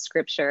him to the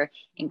scripture,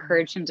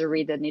 encouraged him to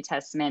read the New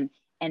Testament,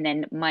 and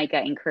then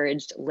Micah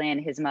encouraged Lynn,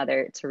 his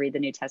mother, to read the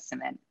New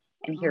Testament.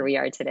 And here we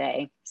are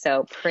today.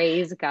 So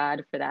praise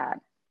God for that.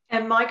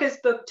 And Micah's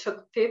book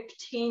took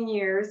 15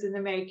 years in the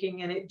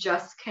making, and it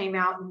just came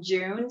out in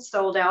June,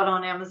 sold out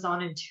on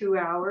Amazon in 2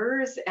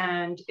 hours,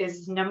 and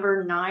is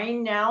number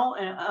 9 now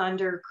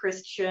under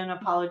Christian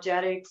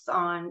apologetics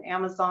on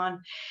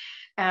Amazon.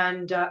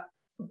 And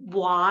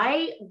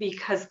why?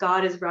 Because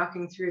God is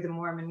rocking through the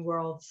Mormon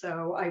world.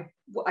 So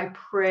I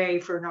pray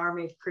for an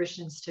army of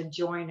Christians to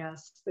join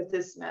us with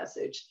this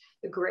message,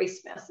 the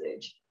grace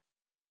message.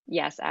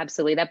 Yes,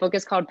 absolutely. That book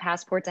is called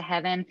Passport to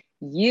Heaven.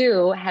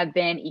 You have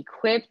been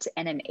equipped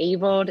and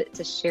enabled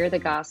to share the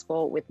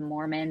gospel with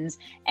Mormons.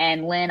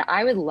 And Lynn,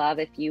 I would love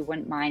if you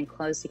wouldn't mind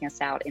closing us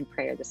out in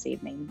prayer this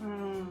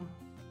evening.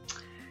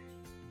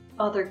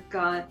 Father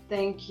God,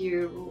 thank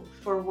you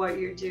for what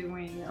you're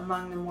doing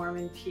among the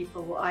Mormon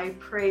people. I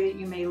pray that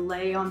you may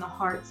lay on the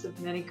hearts of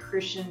many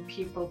Christian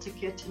people to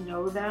get to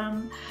know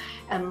them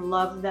and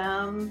love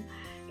them,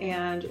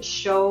 and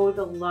show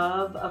the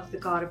love of the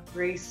God of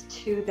grace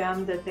to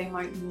them, that they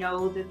might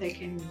know that they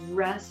can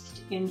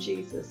rest in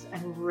Jesus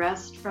and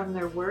rest from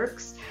their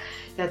works,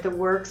 that the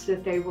works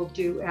that they will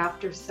do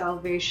after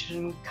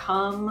salvation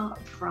come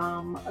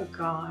from a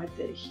God,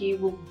 that he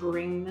will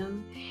bring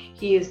them.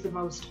 He is the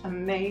most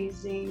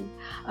amazing,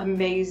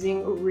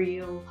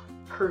 real,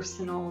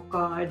 personal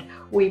God.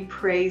 We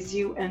praise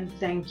you and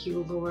thank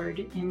you, Lord,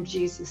 in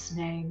Jesus'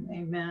 name.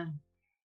 Amen.